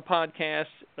recently on a podcast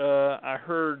I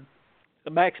heard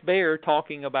Max Baer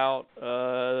talking about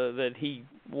that he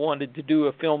wanted to do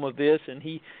a film of this, and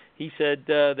he said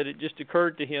that it just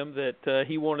occurred to him that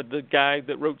he wanted the guy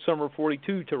that wrote Summer of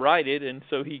 42 to write it, and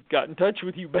so he got in touch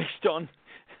with you based on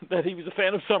that he was a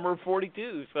fan of Summer of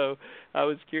 42. So I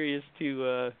was curious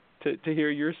to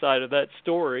hear your side of that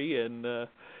story. And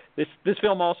this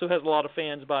film also has a lot of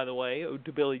fans, by the way. Ode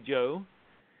to Billy Joe.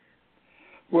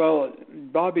 Well,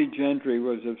 Bobby Gentry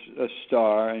was a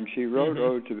star, and she wrote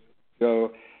Ode to Billy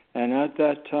Joe, and at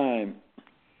that time,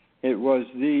 it was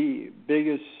the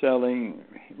biggest selling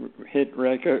hit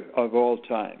record of all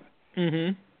time.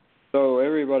 Mm-hmm. So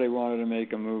everybody wanted to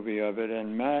make a movie of it,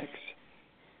 and Max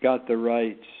got the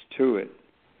rights to it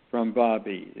from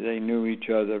Bobby. They knew each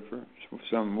other for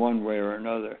some one way or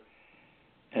another.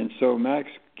 And so Max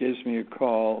gives me a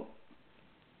call,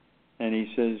 and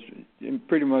he says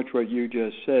pretty much what you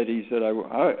just said. He said,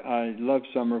 I love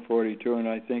Summer 42, and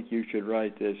I think you should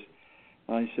write this.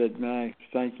 I said, Max,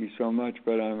 thank you so much,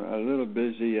 but I'm a little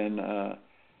busy, and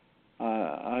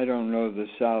I don't know the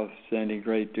South to any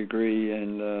great degree,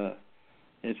 and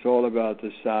it's all about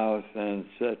the South, and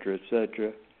et cetera, et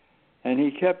cetera. And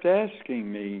he kept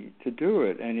asking me to do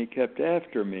it, and he kept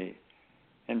after me.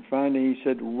 And finally he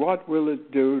said, what will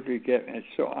it do to get... And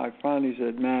so I finally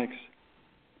said, Max,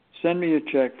 send me a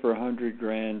check for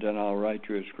 $100,000 and I'll write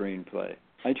you a screenplay.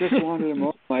 I just wanted him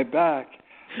off my back.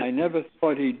 I never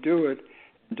thought he'd do it.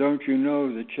 Don't you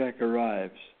know the check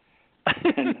arrives?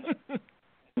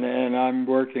 And I'm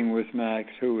working with Max,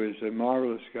 who is a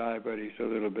marvelous guy, but he's a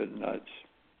little bit nuts.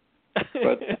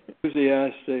 But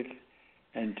enthusiastic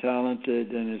and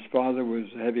talented, and his father was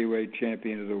heavyweight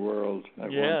champion of the world.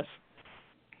 Yes.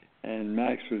 And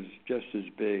Max was just as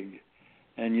big.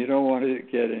 And you don't want to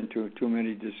get into too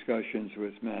many discussions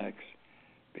with Max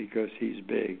because he's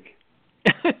big.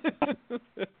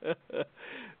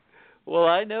 Well,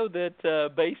 I know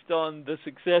that based on the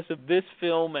success of this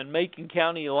film and Macon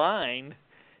County Line,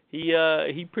 he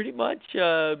pretty much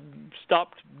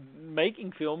stopped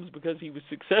making films because he was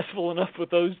successful enough with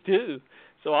those two.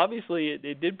 So obviously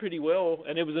it did pretty well,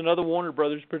 and it was another Warner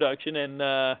Brothers production.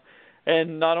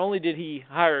 And not only did he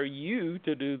hire you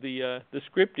to do the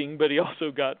scripting, but he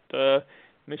also got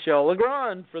Michel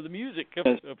Legrand for the music,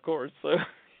 of course. So,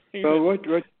 well, what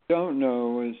you don't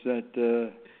know is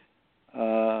that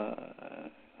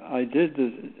I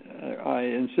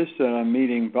insisted on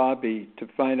meeting Bobby to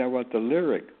find out what the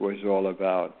lyric was all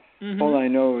about. Mm-hmm. All I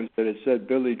know is that it said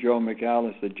Billy Joe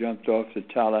McAllister jumped off the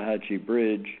Tallahatchie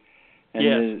Bridge, and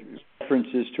the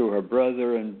references to her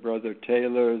brother and Brother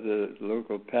Taylor, the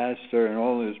local pastor, and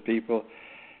all those people.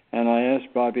 And I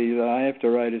asked Bobby, I have to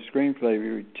write a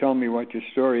screenplay. Tell me what your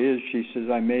story is. She says,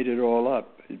 I made it all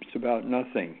up. It's about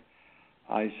nothing.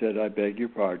 I said, I beg your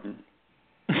pardon.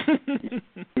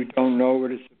 You don't know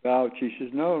what it's about? She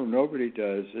says, no, nobody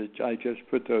does. I just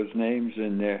put those names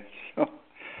in there. So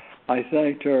I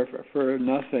thanked her for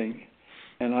nothing.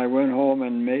 And I went home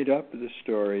and made up the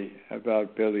story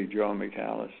about Billy Joe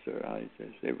McAllister.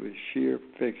 It was sheer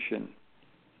fiction.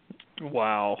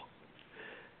 Wow.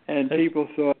 And people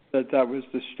thought that was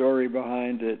the story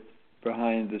behind it,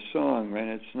 behind the song, and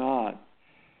it's not.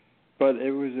 But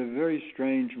it was a very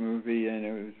strange movie, and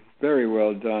it was very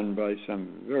well done by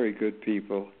some very good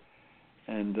people.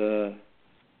 And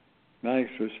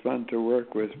Max was fun to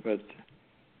work with, but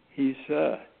he's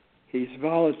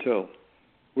volatile.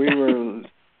 We were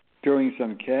doing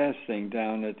some casting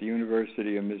down at the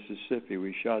University of Mississippi.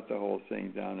 We shot the whole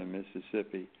thing down in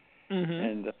Mississippi. Mm-hmm.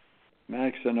 And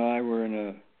Max and I were in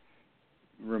a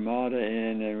Ramada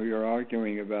Inn, and we were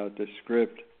arguing about the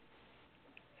script.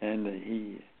 And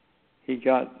he's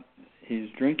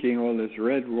drinking all this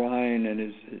red wine,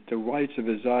 and the whites of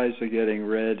his eyes are getting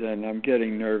red, and I'm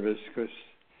getting nervous because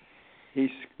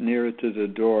he's nearer to the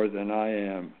door than I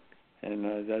am. And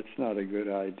that's not a good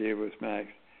idea with Max.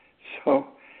 So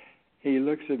he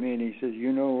looks at me and he says,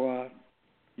 you know what?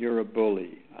 You're a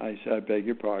bully. I said, I beg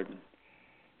your pardon.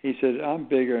 He said, I'm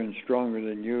bigger and stronger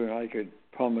than you, and I could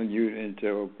pummel you into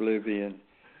oblivion.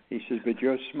 He says, but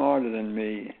you're smarter than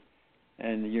me,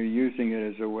 and you're using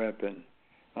it as a weapon.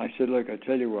 I said, look, I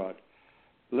tell you what.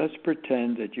 Let's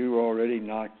pretend that you already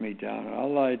knocked me down.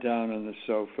 I'll lie down on the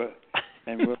sofa,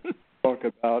 and we'll talk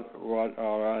about what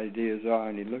our ideas are.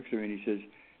 And he looks at me and he says,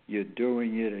 you're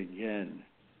doing it again.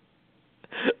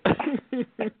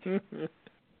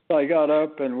 So I got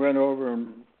up and went over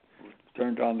and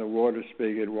turned on the water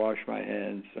spigot, washed my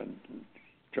hands, and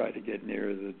tried to get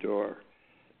nearer the door.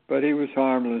 But he was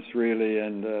harmless, really,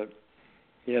 and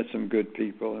he had some good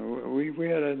people. And we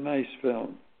had a nice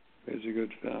film. It was a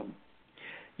good film.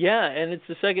 Yeah, and it's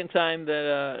the second time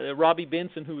that Robbie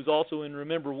Benson, who was also in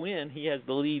Remember When, he has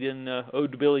the lead in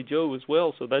Ode to Billy Joe as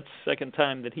well. So that's the second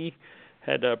time that he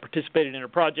had participated in a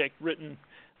project written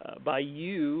by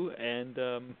you, and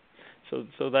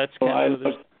so that's kind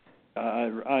of.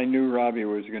 I knew Robbie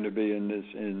was going to be in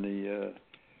the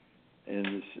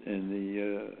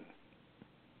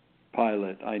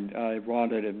pilot. I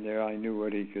wanted him there. I knew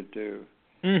what he could do.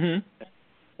 Mm-hmm.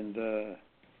 And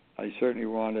I certainly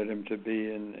wanted him to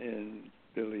be in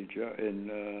Billy Joe.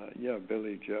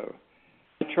 Billy Joe.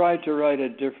 I tried to write a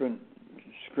different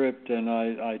script, and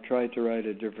I tried to write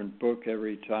a different book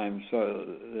every time. So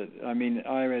I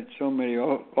had so many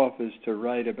offers to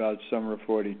write about Summer of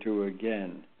 '42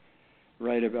 again,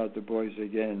 write about the boys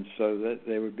again, so that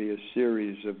there would be a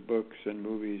series of books and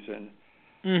movies, and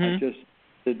I just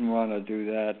didn't want to do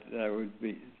that. That would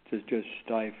be to just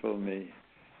stifle me.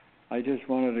 I just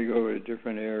wanted to go to a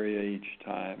different area each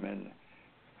time, and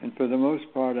for the most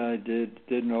part I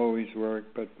didn't always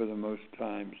work, but for the most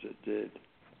times it did.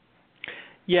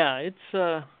 Yeah,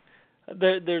 it's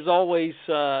there's always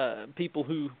people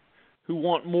who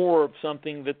want more of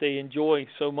something that they enjoy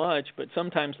so much, but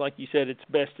sometimes, like you said, it's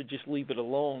best to just leave it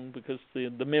alone, because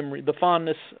the memory, the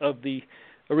fondness of the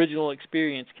original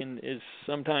experience is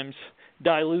sometimes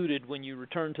diluted when you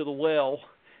return to the well.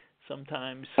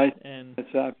 Sometimes,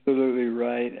 that's absolutely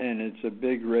right, and it's a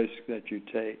big risk that you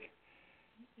take.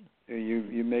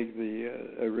 You make the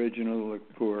original look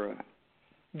poorer.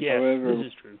 Yes, however, this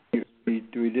is true.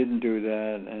 We didn't do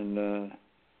that, and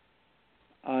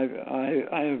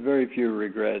I have very few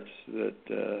regrets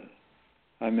that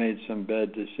I made some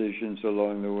bad decisions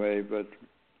along the way, but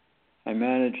I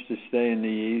managed to stay in the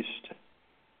East.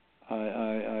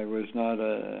 I was not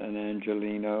an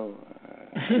Angelino.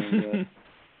 And,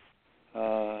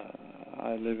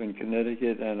 I live in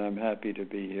Connecticut, and I'm happy to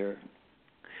be here.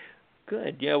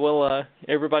 Good. Yeah, well,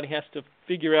 everybody has to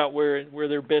figure out where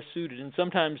they're best suited, and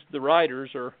sometimes the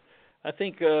writers are, I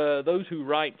think those who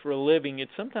write for a living,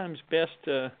 it's sometimes best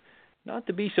not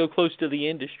to be so close to the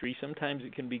industry. Sometimes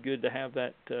it can be good to have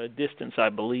that distance, I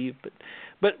believe.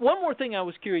 But one more thing I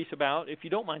was curious about, if you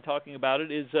don't mind talking about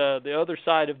it, is The Other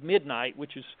Side of Midnight,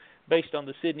 which is based on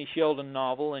the Sidney Sheldon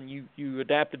novel, and you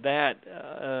adapted that,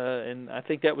 and I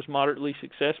think that was moderately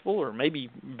successful, or maybe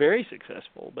very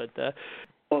successful. But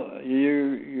well,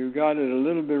 you got it a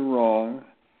little bit wrong.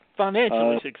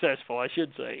 Financially successful, I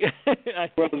should say.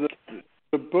 Well,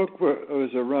 the book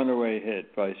was a runaway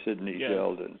hit by Sidney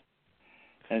Sheldon,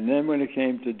 and then when it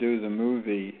came to do the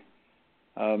movie,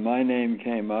 my name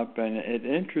came up, and it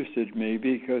interested me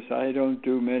because I don't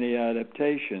do many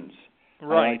adaptations.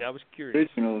 Right, I was curious.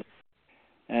 Originals.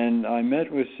 And I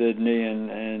met with Sidney,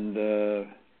 and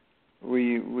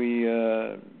we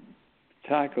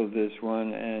tackled this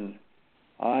one, and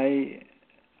I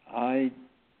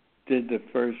did the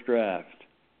first draft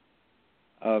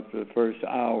of the first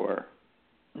hour.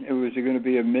 It was going to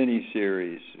be a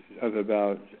mini-series of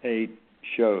about 8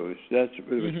 shows. It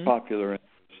was popular in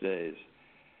those days.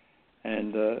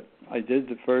 And I did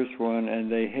the first one,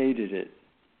 and they hated it.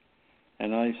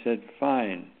 And I said,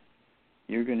 fine,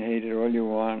 you can hate it all you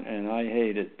want, and I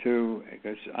hate it too,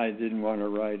 because I didn't want to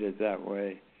write it that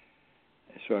way.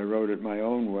 So I wrote it my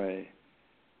own way,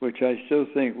 which I still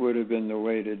think would have been the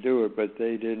way to do it, but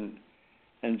they didn't.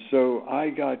 And so I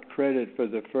got credit for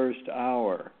the first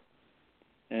hour,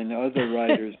 and other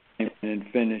writers came in and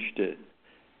finished it.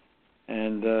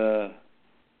 And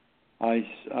I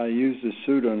used a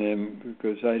pseudonym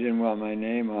because I didn't want my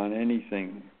name on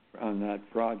anything on that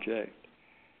project.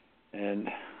 And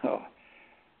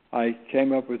I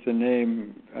came up with the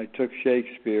name. I took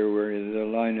Shakespeare, where the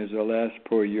line is, "Alas,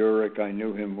 poor Yorick, I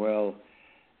knew him well,"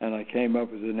 and I came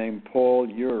up with the name Paul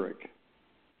Yorick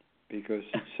because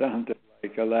it sounded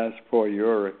like "Alas, poor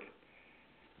Yorick."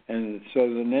 And so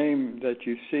the name that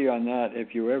you see on that,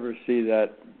 if you ever see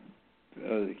that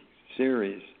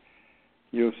series,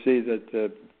 you'll see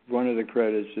that one of the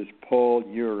credits is Paul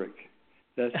Yorick.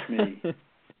 That's me.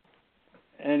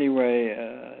 Anyway,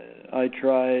 I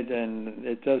tried, and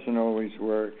it doesn't always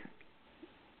work.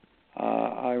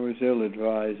 I was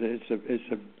ill-advised.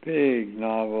 It's a big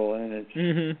novel, and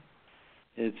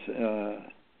it's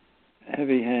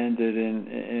heavy-handed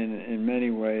in many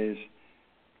ways.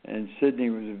 And Sidney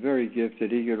was very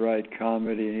gifted. He could write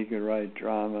comedy, and he could write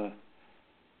drama,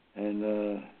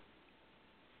 and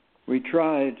we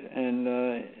tried. And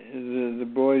the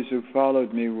boys who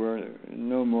followed me were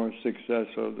no more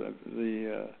successful.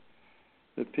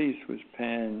 The piece was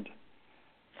panned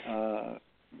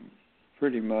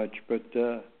pretty much, but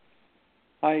there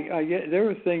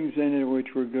were things in it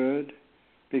which were good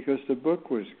because the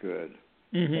book was good,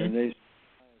 and they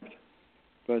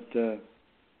but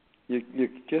you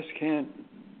just can't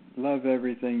love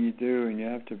everything you do, and you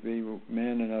have to be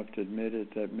man enough to admit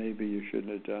it that maybe you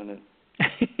shouldn't have done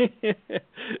it.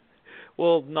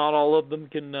 Well, not all of them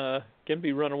can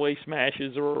be runaway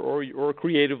smashes or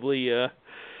creatively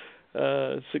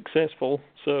successful.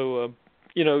 So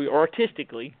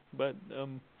artistically, but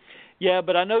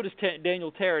but I noticed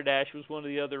Daniel Taradash was one of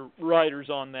the other writers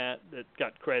on that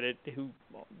got credit, who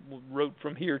wrote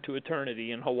From Here to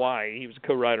Eternity in Hawaii. He was a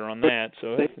co-writer on that.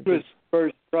 So he was the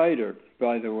first writer,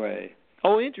 by the way.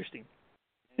 Oh, interesting.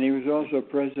 And he was also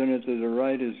president of the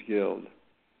Writers Guild.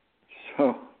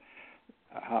 So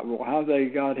how they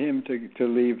got him to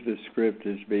leave the script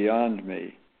is beyond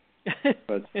me.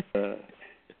 But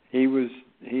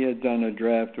he had done a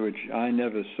draft which I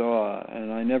never saw,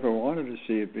 and I never wanted to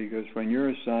see it, because when you're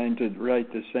assigned to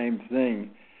write the same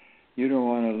thing, you don't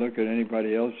want to look at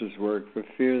anybody else's work for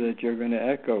fear that you're going to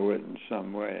echo it in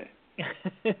some way.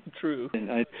 True.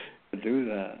 And I didn't do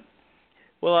that.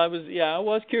 Well, I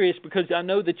was curious, because I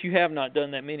know that you have not done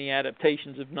that many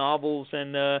adaptations of novels,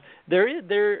 and there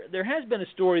has been a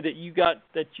story that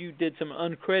you did some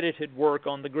uncredited work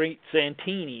on the Great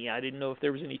Santini. I didn't know if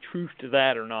there was any truth to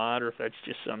that or not, or if that's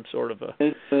just some sort of a...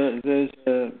 There's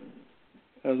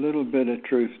a little bit of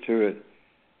truth to it.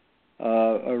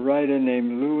 A writer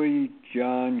named Louis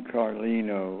John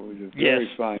Carlino, who's a very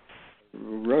fine,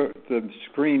 wrote the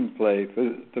screenplay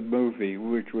for the movie,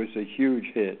 which was a huge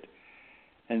hit.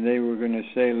 And they were going to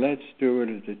say, let's do it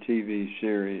as a TV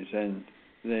series. And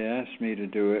they asked me to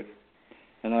do it.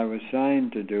 And I was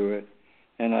signed to do it.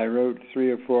 And I wrote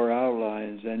 3 or 4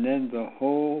 outlines. And then the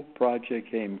whole project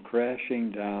came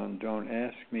crashing down. Don't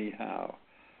ask me how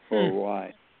or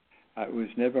why. I was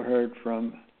never heard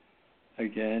from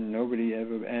again. Nobody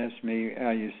ever asked me,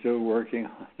 are you still working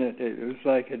on it? It was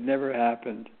like it never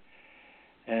happened.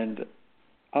 And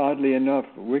oddly enough,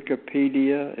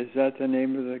 Wikipedia, is that the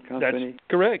name of the company? That's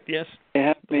correct, yes. They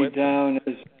have me down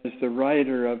as the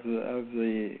writer of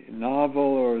the novel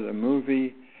or the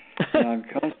movie, and I'm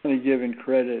constantly given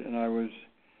credit. And I was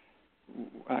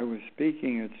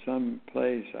speaking at some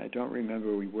place, I don't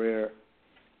remember where,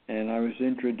 and I was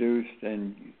introduced,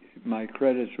 and my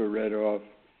credits were read off,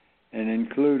 and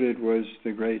included was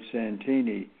the Great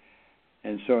Santini.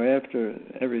 And so after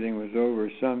everything was over,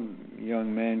 some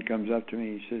young man comes up to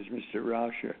me, he says, Mr.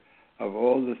 Rauscher, of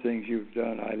all the things you've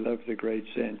done, I love the Great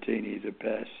Santini the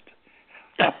best.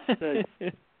 I said,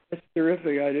 that's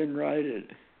terrific, I didn't write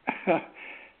it.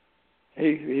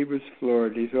 He was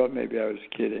floored. He thought maybe I was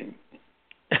kidding.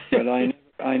 But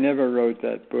I never wrote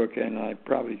that book, and I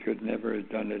probably could never have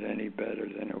done it any better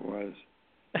than it was.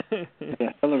 A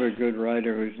hell of a good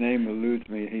writer whose name eludes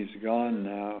me. He's gone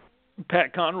now.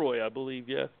 Pat Conroy, I believe,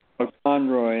 yes. Oh,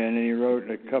 Conroy, and he wrote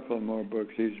a couple more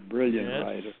books. He's a brilliant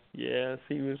writer. Yes,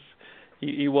 he was.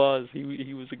 He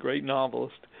was a great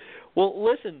novelist. Well,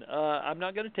 listen, I'm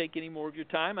not going to take any more of your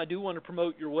time. I do want to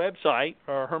promote your website,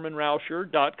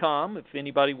 HermanRauscher.com. If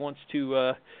anybody wants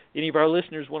to, any of our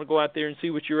listeners want to go out there and see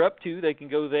what you're up to, they can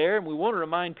go there. And we want to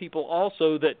remind people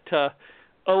also that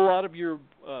a lot of your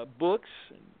books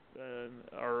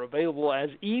are available as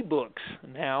e-books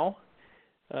now.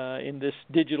 In this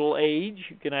digital age,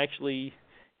 you can actually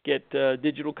get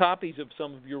digital copies of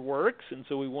some of your works, and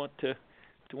so we want to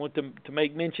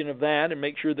make mention of that and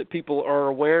make sure that people are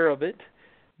aware of it.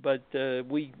 But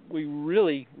we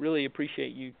really, really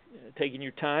appreciate you taking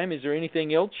your time. Is there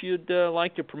anything else you'd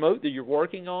like to promote that you're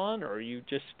working on, or are you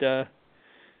just...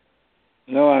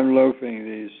 No, I'm loafing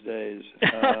these days.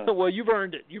 Well, you've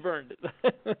earned it. You've earned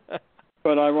it.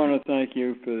 But I want to thank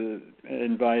you for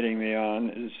inviting me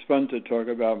on. It's fun to talk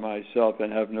about myself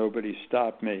and have nobody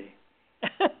stop me.